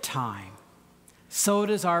time. So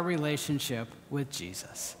does our relationship with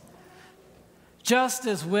Jesus. Just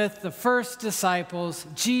as with the first disciples,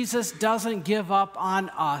 Jesus doesn't give up on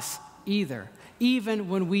us either, even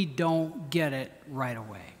when we don't get it right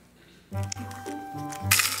away.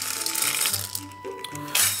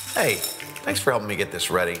 Hey, thanks for helping me get this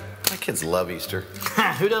ready. My kids love Easter.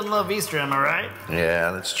 Who doesn't love Easter, am I right? Yeah,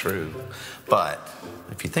 that's true. But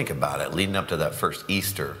if you think about it, leading up to that first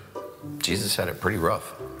Easter, Jesus had it pretty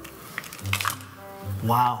rough.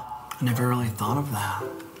 Wow, I never really thought of that.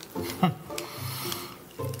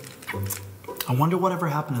 I wonder whatever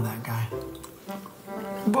happened to that guy.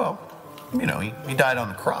 Well, you know, he died on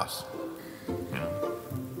the cross. You know.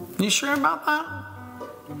 You sure about that?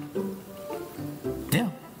 Yeah.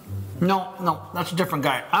 No, that's a different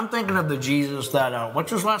guy. I'm thinking of the Jesus that,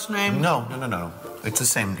 what's his last name? No. it's the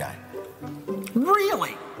same guy.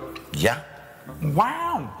 Really? Yeah.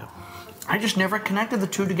 Wow. I just never connected the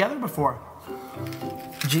two together before.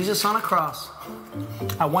 Jesus on a cross.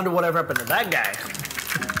 I wonder whatever happened to that guy.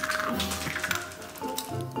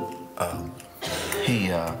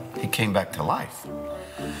 He came back to life.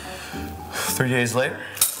 3 days later.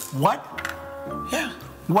 What? Yeah.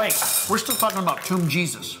 Wait, we're still talking about Tomb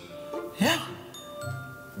Jesus. Yeah.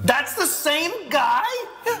 That's the same guy?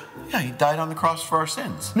 Yeah, he died on the cross for our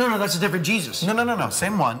sins. No, that's a different Jesus. No.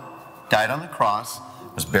 Same one. Died on the cross,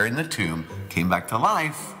 was buried in the tomb, came back to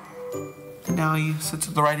life, and now he sits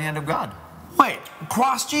at the right hand of God. Wait,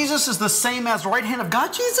 cross Jesus is the same as the right hand of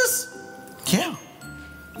God Jesus? Yeah.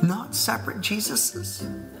 Not separate Jesuses?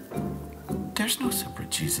 There's no separate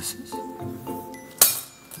Jesuses.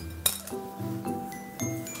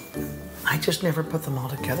 I just never put them all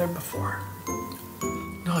together before.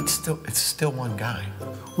 No, it's still one guy.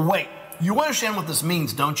 Wait, you understand what this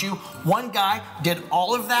means, don't you? One guy did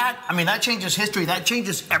all of that? I mean, that changes history. That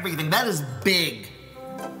changes everything. That is big.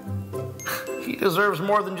 He deserves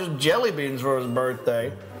more than just jelly beans for his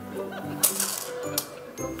birthday.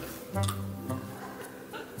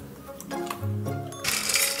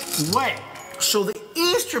 Wait, so the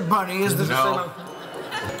Easter Bunny is the same?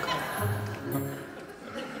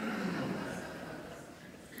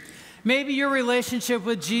 Maybe your relationship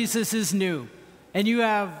with Jesus is new and you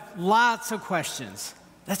have lots of questions.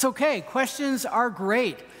 That's okay. Questions are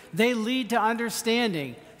great. They lead to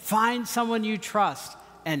understanding. Find someone you trust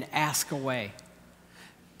and ask away.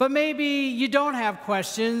 But maybe you don't have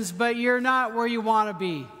questions, but you're not where you want to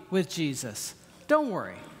be with Jesus. Don't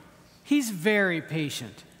worry. He's very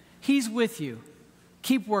patient. He's with you.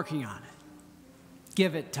 Keep working on it.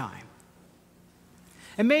 Give it time.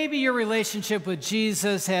 And maybe your relationship with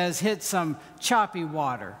Jesus has hit some choppy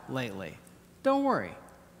water lately. Don't worry.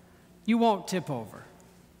 You won't tip over.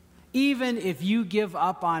 Even if you give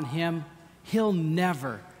up on him, he'll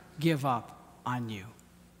never give up on you.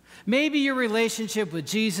 Maybe your relationship with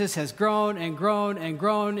Jesus has grown and grown and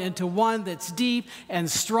grown into one that's deep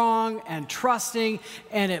and strong and trusting,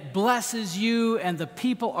 and it blesses you and the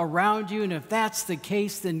people around you. And if that's the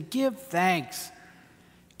case, then give thanks.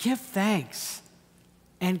 Give thanks.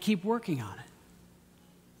 And keep working on it.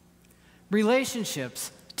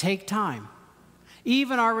 Relationships take time,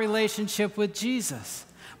 even our relationship with Jesus.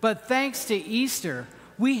 But thanks to Easter,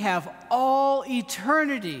 we have all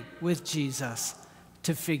eternity with Jesus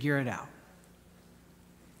to figure it out.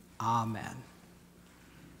 Amen.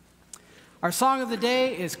 Our song of the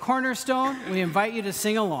day is Cornerstone. We invite you to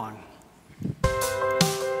sing along.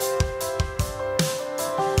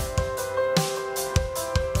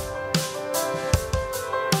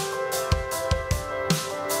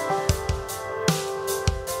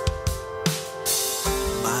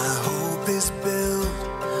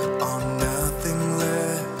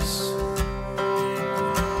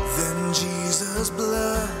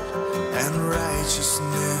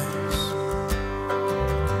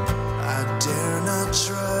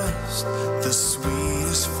 Trust the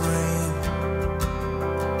sweetest friend.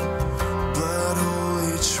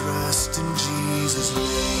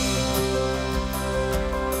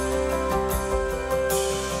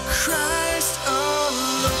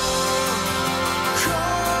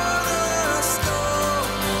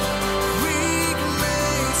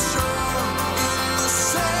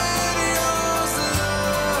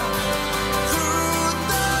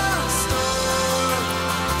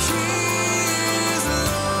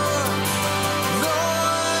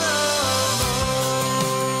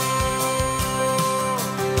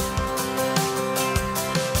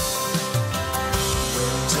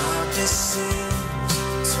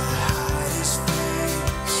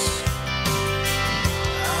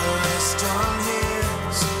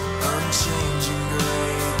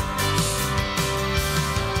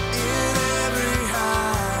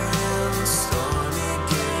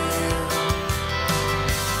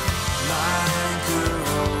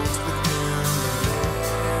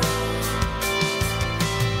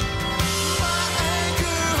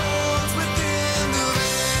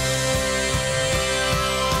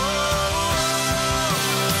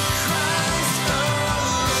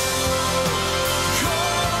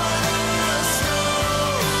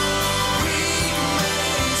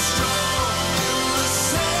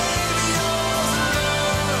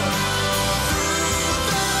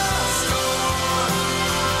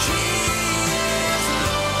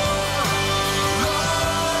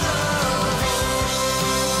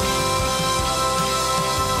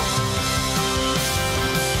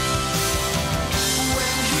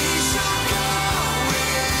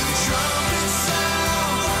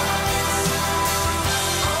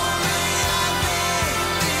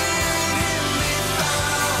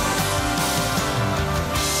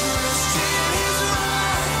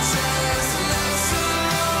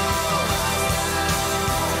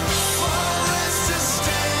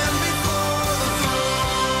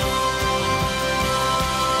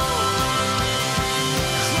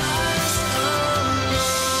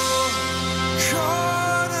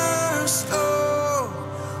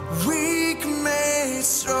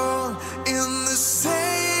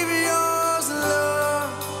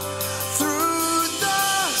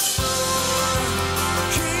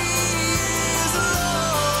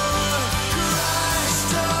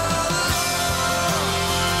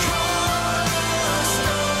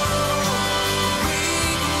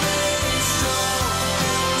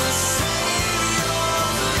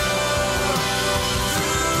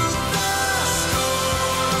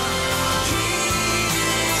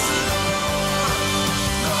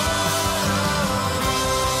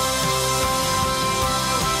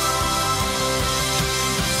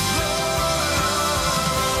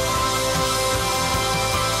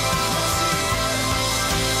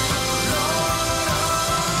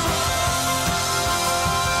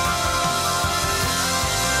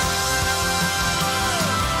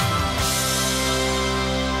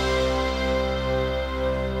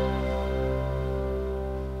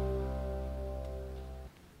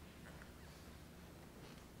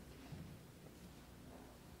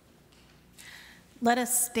 Let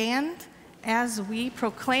us stand as we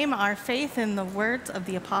proclaim our faith in the words of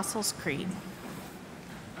the Apostles' Creed.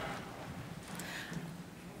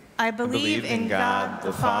 I believe in God,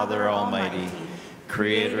 the Father Almighty,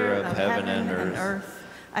 creator of heaven and earth.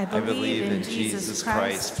 I believe in Jesus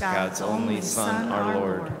Christ, God's only Son, our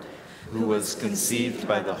Lord, who was conceived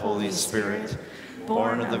by the Holy Spirit,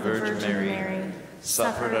 born of the Virgin Mary,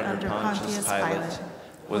 suffered under Pontius Pilate,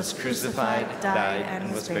 was crucified, died,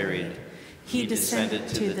 and was buried. He descended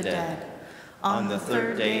to the dead. On the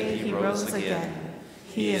third day he rose again.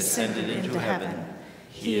 He ascended into heaven.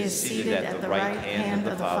 He is seated at the right hand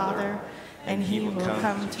of the Father, and he will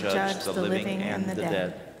come to judge the living and the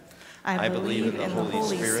dead. I believe in the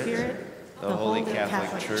Holy Spirit, the Holy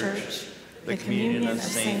Catholic Church, the communion of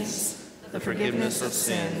saints, the forgiveness of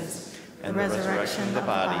sins, and the resurrection of the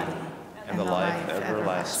body, and the life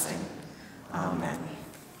everlasting. Amen.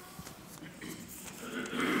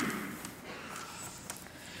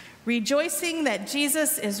 Rejoicing that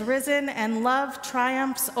Jesus is risen and love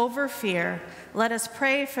triumphs over fear, let us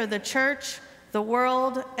pray for the church, the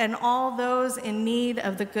world, and all those in need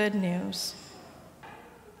of the good news.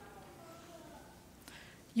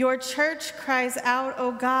 Your church cries out,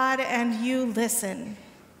 O God, and you listen.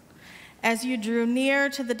 As you drew near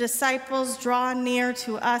to the disciples, draw near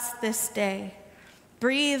to us this day.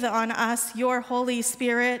 Breathe on us your Holy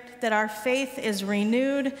Spirit, that our faith is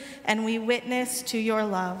renewed and we witness to your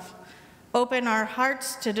love. Open our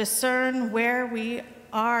hearts to discern where we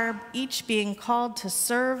are each being called to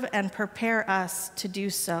serve, and prepare us to do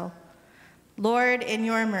so. Lord, in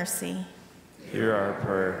your mercy, hear our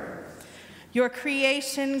prayer. Your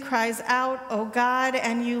creation cries out, O God,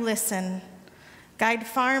 and you listen. Guide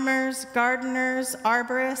farmers, gardeners,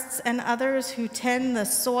 arborists, and others who tend the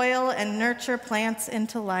soil and nurture plants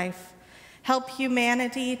into life. Help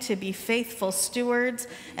humanity to be faithful stewards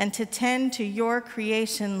and to tend to your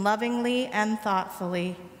creation lovingly and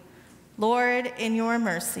thoughtfully. Lord, in your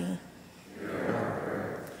mercy.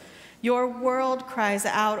 Your world cries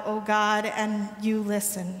out, O God, and you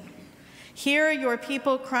listen. Hear your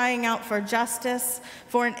people crying out for justice,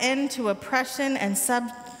 for an end to oppression and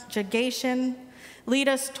subjugation. Lead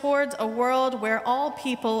us towards a world where all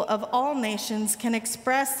people of all nations can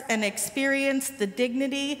express and experience the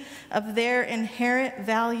dignity of their inherent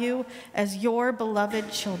value as your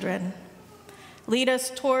beloved children. Lead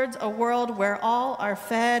us towards a world where all are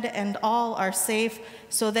fed and all are safe,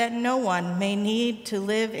 so that no one may need to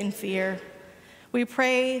live in fear. We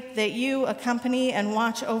pray that you accompany and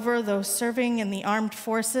watch over those serving in the armed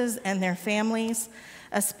forces and their families,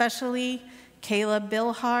 especially Kayla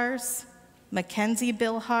Bilhars, Mackenzie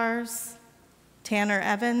Bilhars, Tanner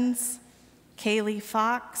Evans, Kaylee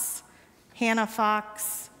Fox, Hannah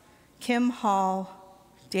Fox, Kim Hall,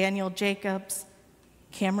 Daniel Jacobs,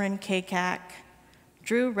 Cameron Kakak,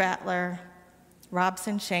 Drew Rattler,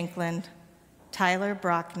 Robson Shankland, Tyler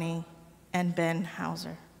Brockney, and Ben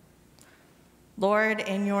Hauser. Lord,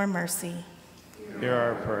 in your mercy, hear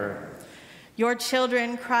our prayer. Your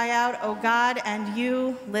children cry out, O God, and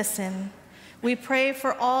you listen. We pray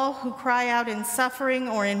for all who cry out in suffering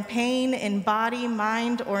or in pain, in body,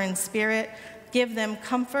 mind, or in spirit. Give them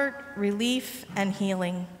comfort, relief, and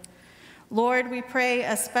healing. Lord, we pray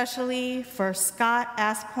especially for Scott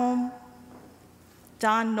Aspholm,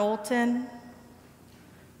 Don Knowlton,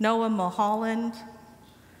 Noah Mulholland,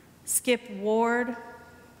 Skip Ward,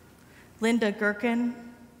 Linda Gherkin,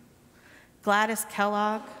 Gladys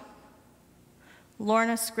Kellogg,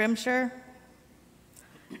 Lorna Scrimshire,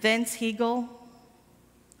 Vince Hegel,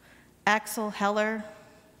 Axel Heller,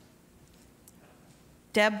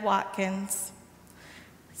 Deb Watkins,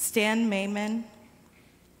 Stan Mayman,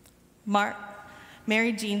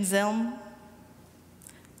 Mary Jean Zilm,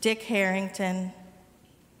 Dick Harrington,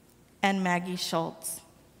 and Maggie Schultz.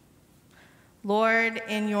 Lord,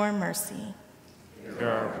 in your mercy, hear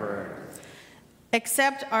our prayer.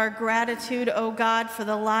 Accept our gratitude, O God, for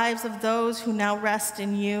the lives of those who now rest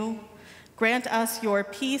in you. Grant us your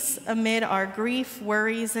peace amid our grief,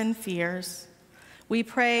 worries, and fears. We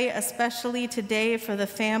pray especially today for the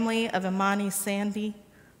family of Imani Sandy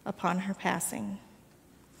upon her passing.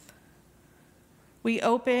 We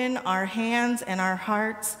open our hands and our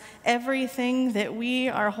hearts, everything that we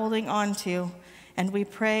are holding on to, and we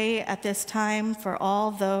pray at this time for all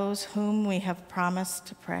those whom we have promised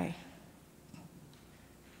to pray.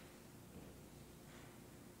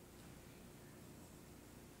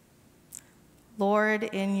 Lord,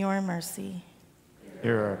 in your mercy,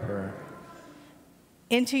 hear our prayer.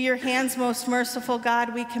 Into your hands, most merciful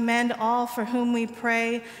God, we commend all for whom we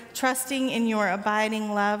pray, trusting in your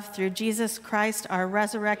abiding love through Jesus Christ, our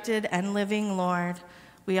resurrected and living Lord.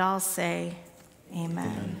 We all say,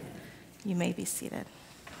 Amen. You may be seated.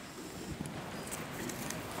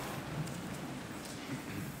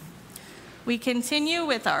 We continue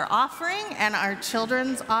with our offering and our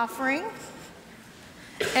children's offering.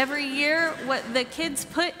 Every year, what the kids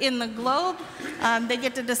put in the globe, they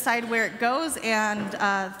get to decide where it goes, and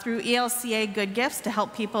through ELCA Good Gifts to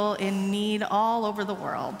help people in need all over the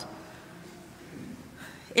world.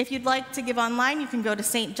 If you'd like to give online, you can go to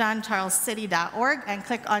stjohncharlescity.org and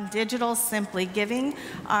click on Digital Simply Giving.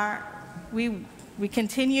 We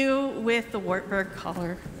continue with the Wartburg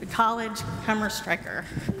College Hummer Striker.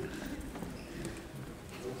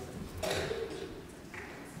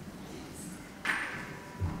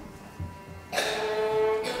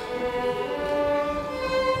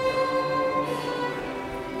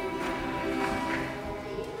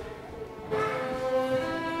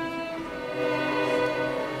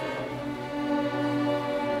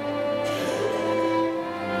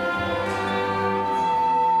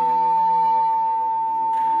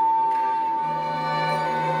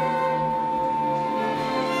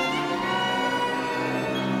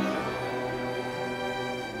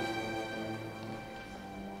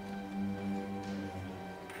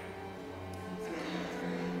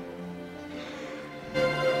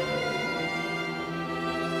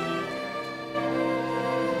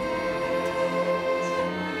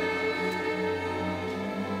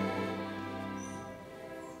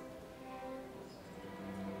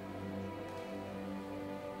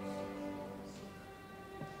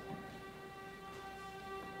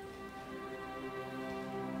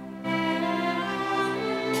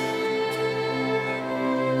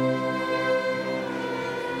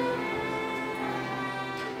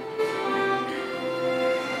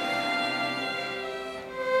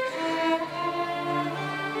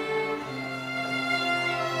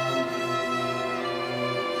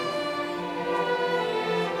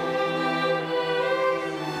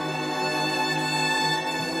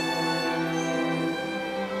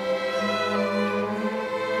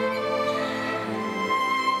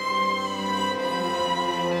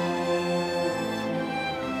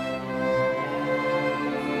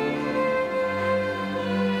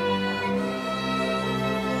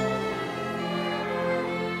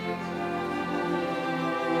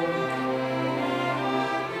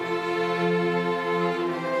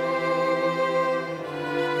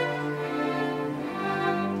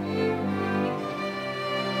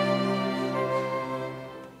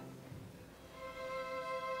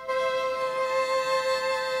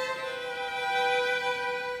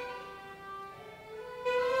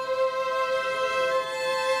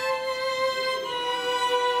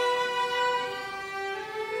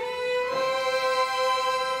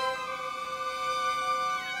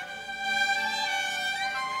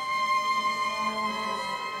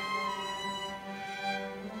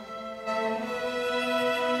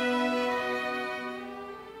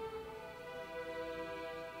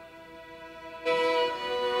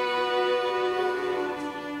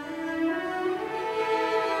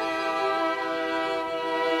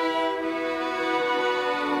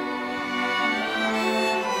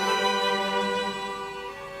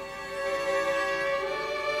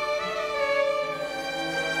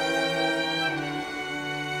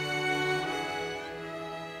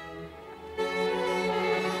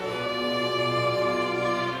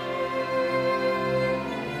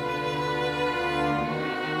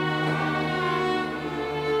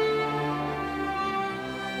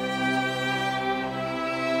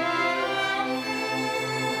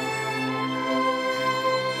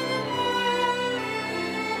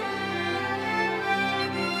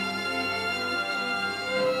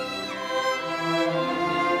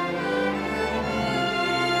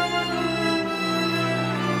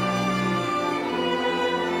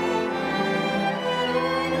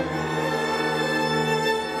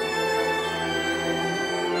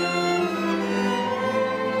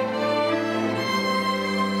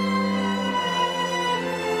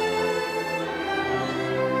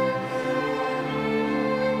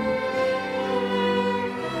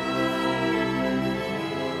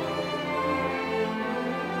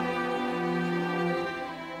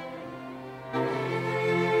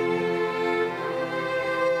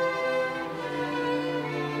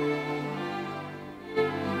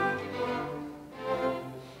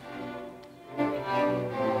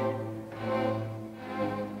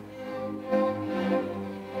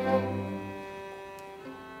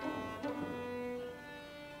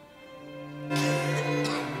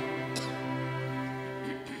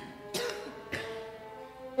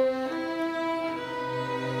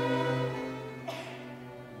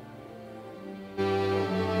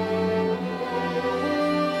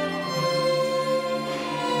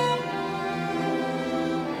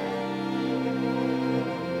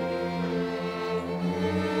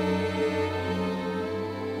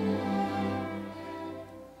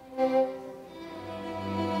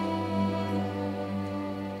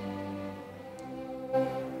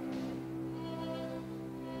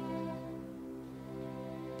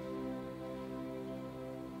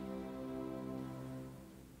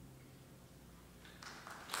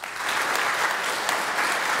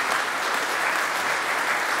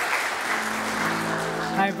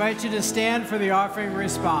 invite you to stand for the offering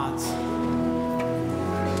response.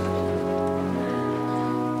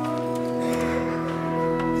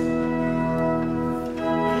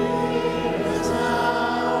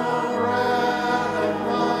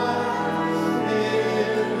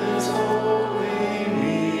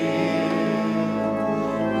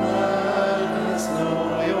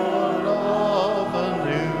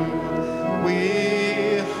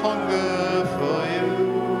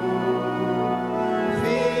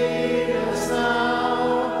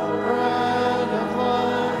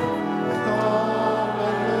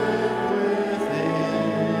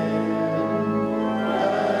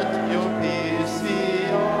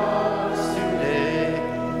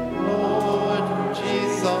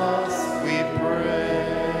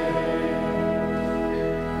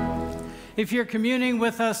 If you're communing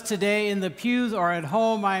with us today in the pews or at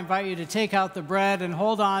home, I invite you to take out the bread and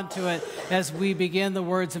hold on to it as we begin the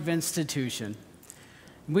words of institution.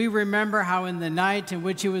 We remember how in the night in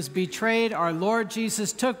which he was betrayed, our Lord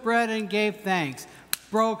Jesus took bread and gave thanks,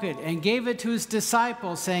 broke it, and gave it to his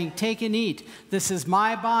disciples, saying, "Take and eat. This is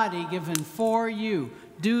my body given for you.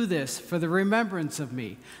 Do this for the remembrance of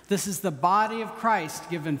me." This is the body of Christ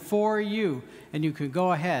given for you, and you can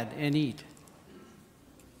go ahead and eat.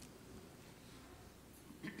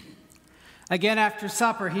 Again, after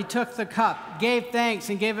supper, he took the cup, gave thanks,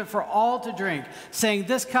 and gave it for all to drink, saying,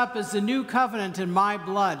 "This cup is the new covenant in my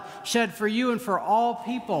blood, shed for you and for all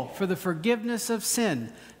people for the forgiveness of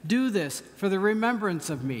sin. Do this for the remembrance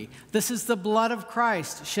of me. This is the blood of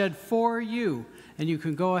Christ shed for you," and you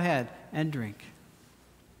can go ahead and drink.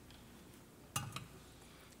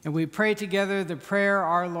 And we pray together the prayer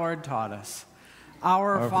our Lord taught us.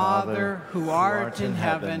 Our Father, who art in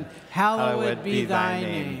heaven, hallowed be thy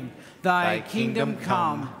name. Thy kingdom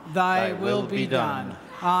come, thy will be done,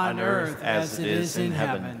 on earth as it is in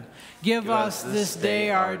heaven. Give us this day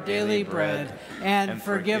our daily bread, and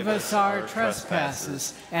forgive us our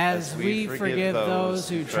trespasses, as we forgive those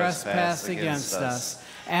who trespass against us.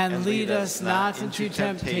 And lead us not into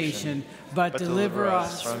temptation, but deliver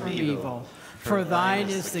us from evil. For thine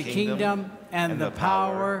is the kingdom, and the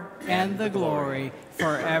power, and the glory,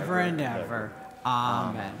 forever and ever.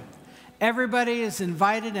 Amen. Everybody is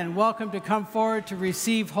invited and welcome to come forward to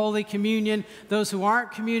receive Holy Communion. Those who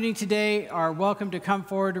aren't communing today are welcome to come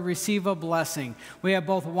forward to receive a blessing. We have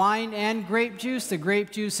both wine and grape juice. The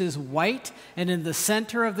grape juice is white, and in the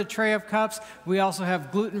center of the tray of cups, we also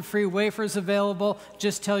have gluten-free wafers available.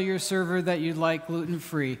 Just tell your server that you'd like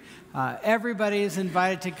gluten-free. Everybody is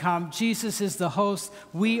invited to come. Jesus is the host.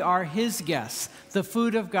 We are his guests, the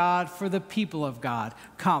food of God for the people of God.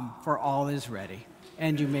 Come, for all is ready.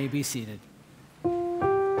 And you may be seated.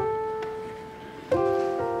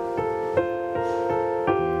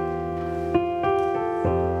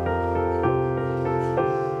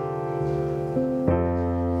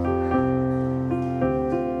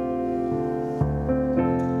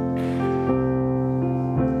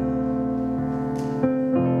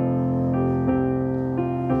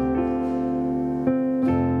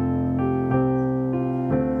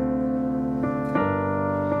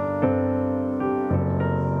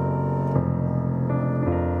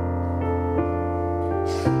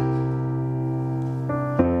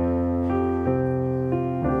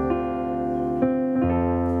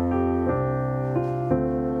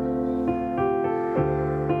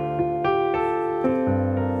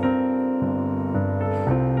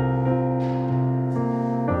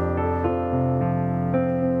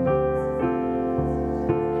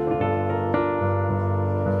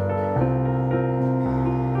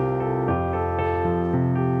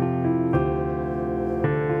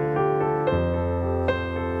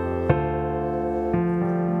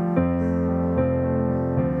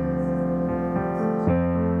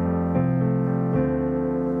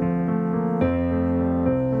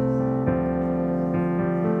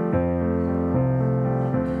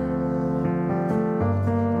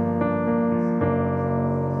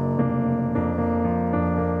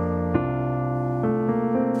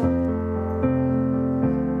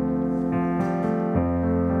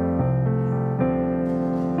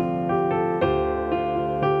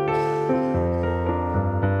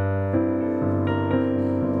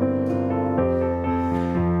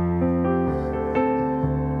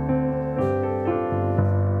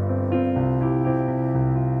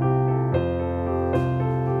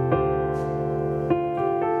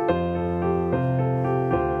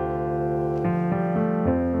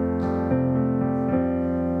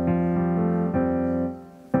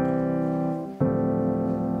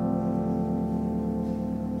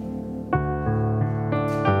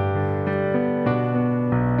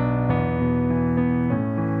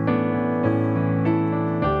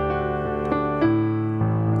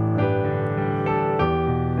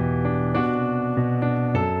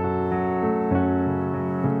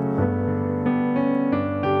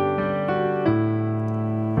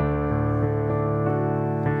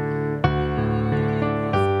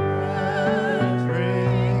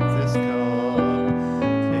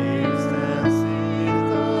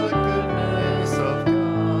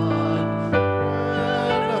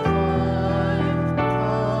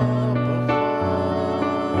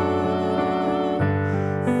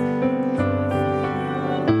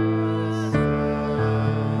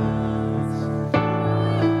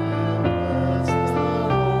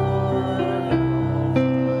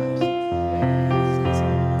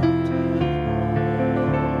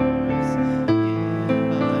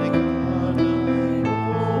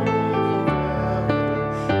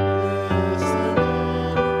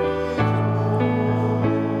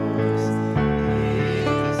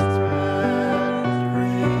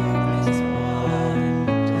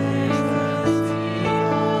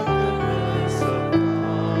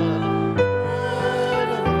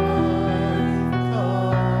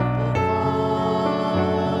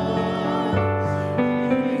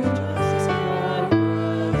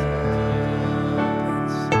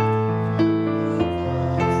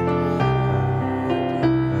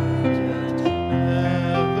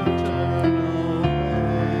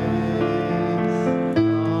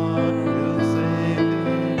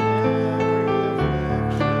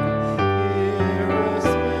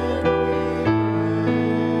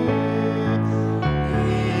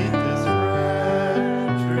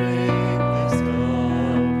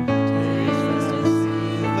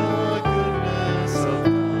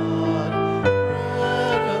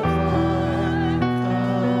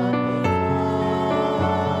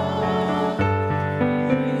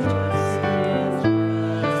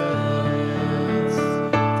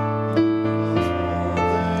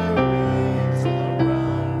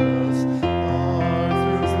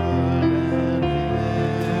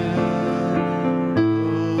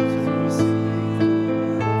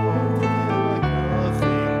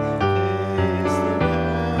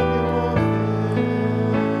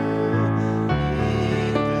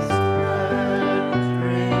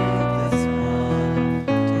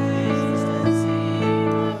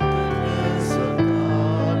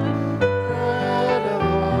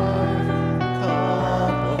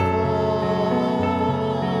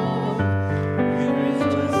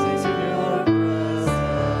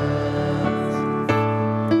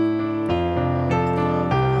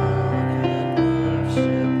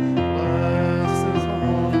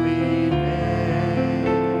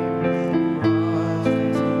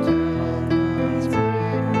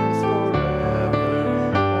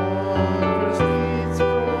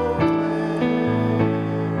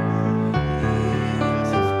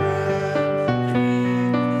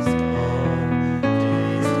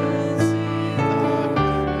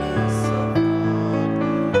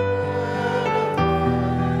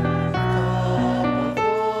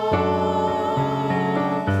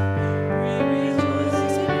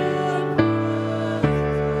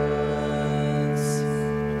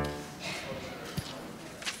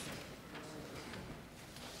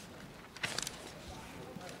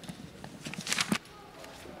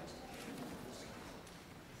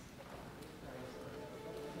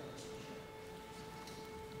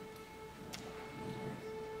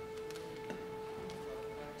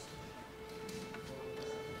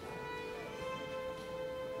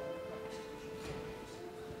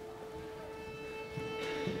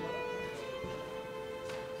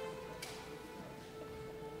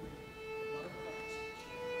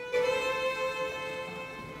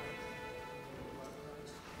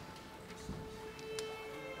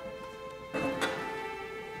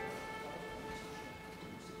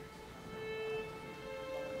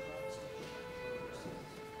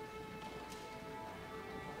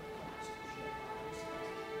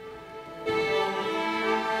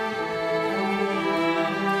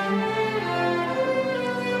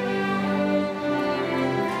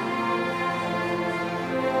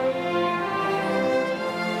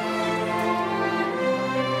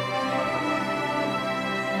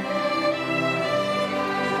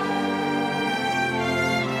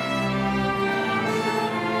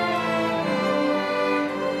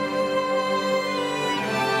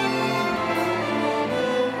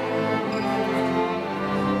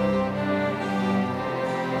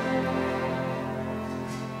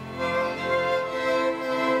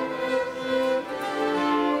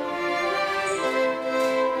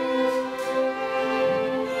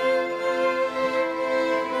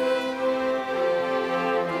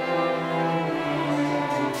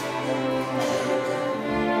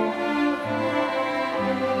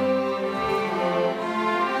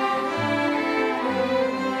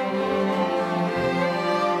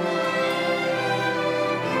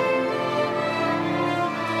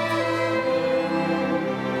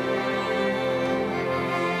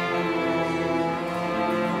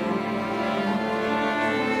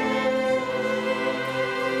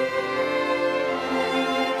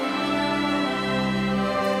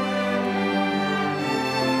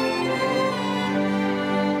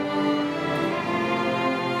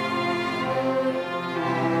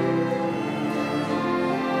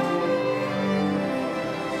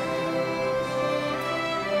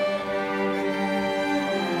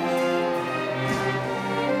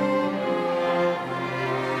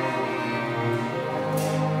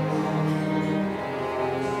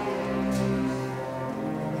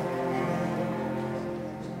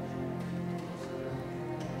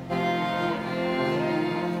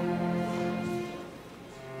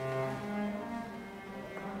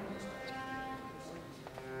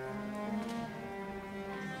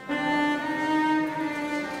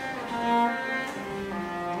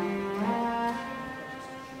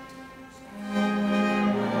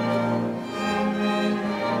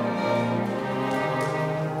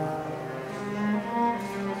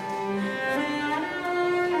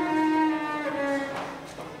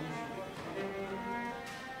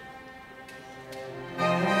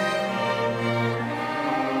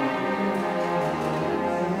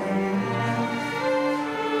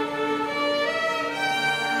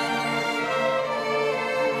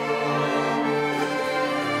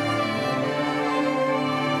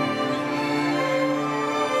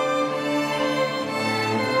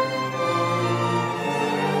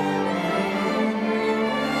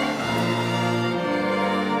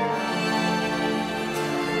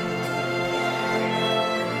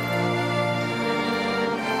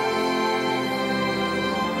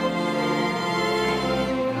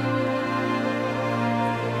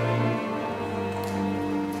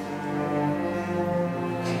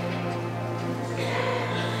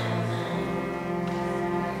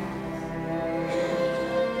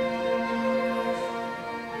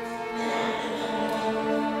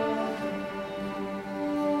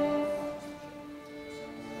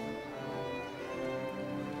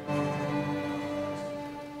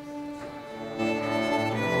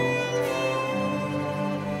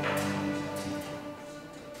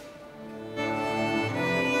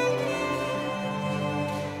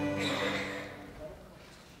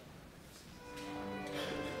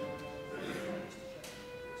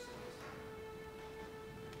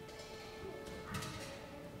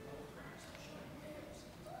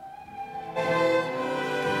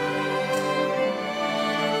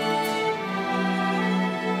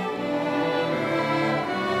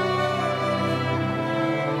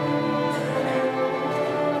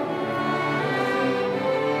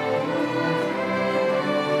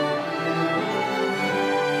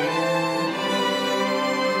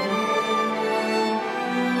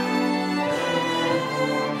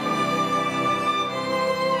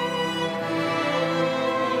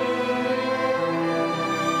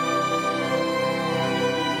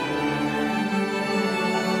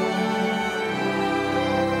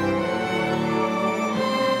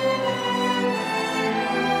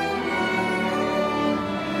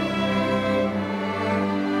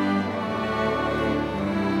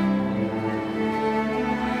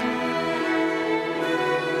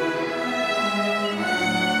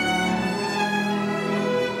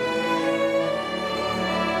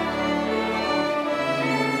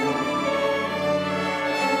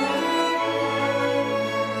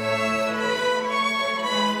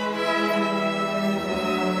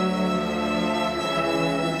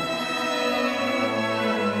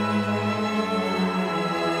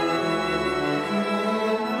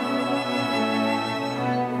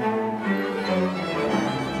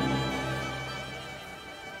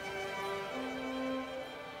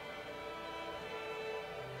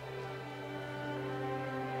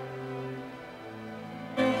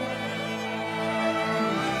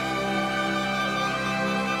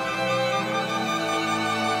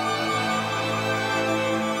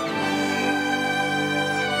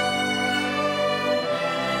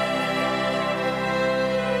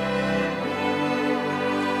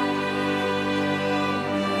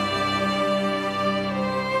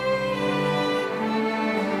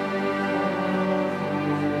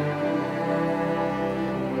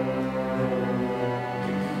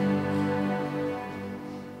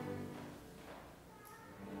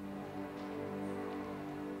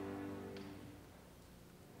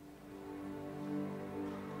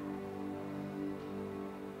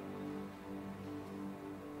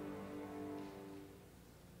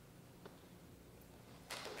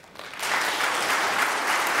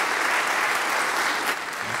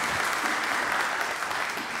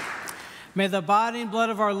 May the body and blood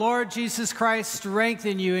of our Lord Jesus Christ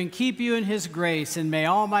strengthen you and keep you in his grace, and may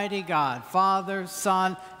Almighty God, Father,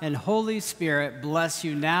 Son, and Holy Spirit bless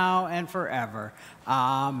you now and forever.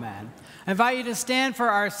 Amen. I invite you to stand for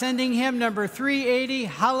our sending hymn number 380,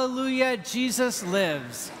 Hallelujah, Jesus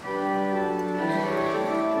Lives.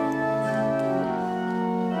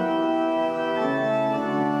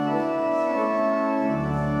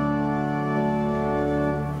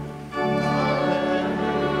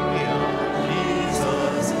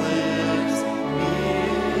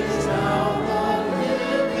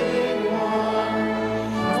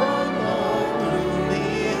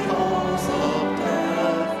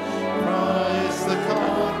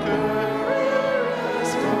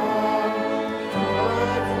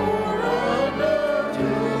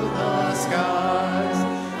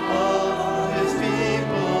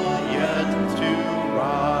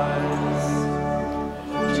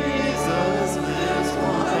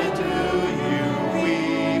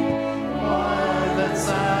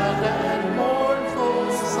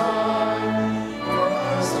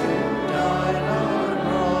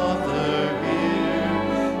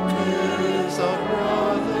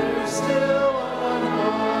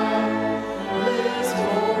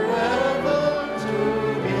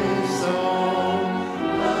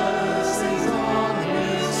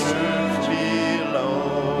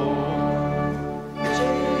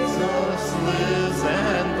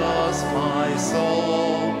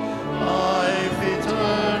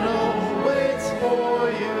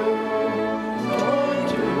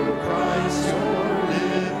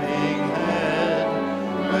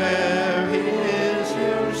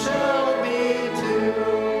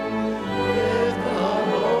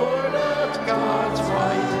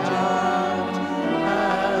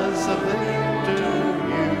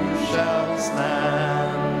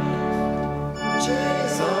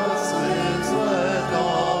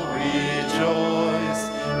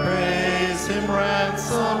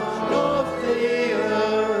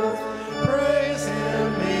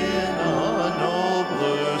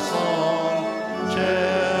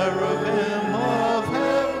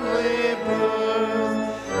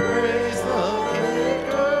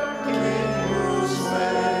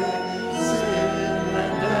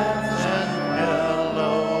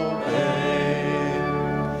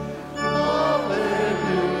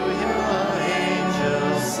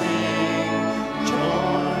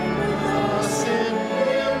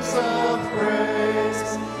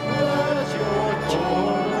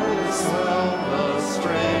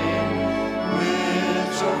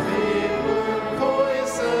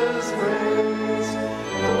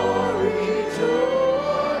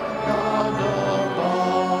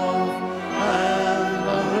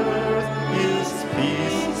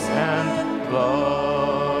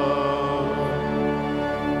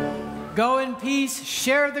 Go in peace,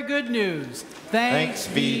 share the good news. Thanks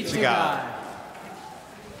be to God.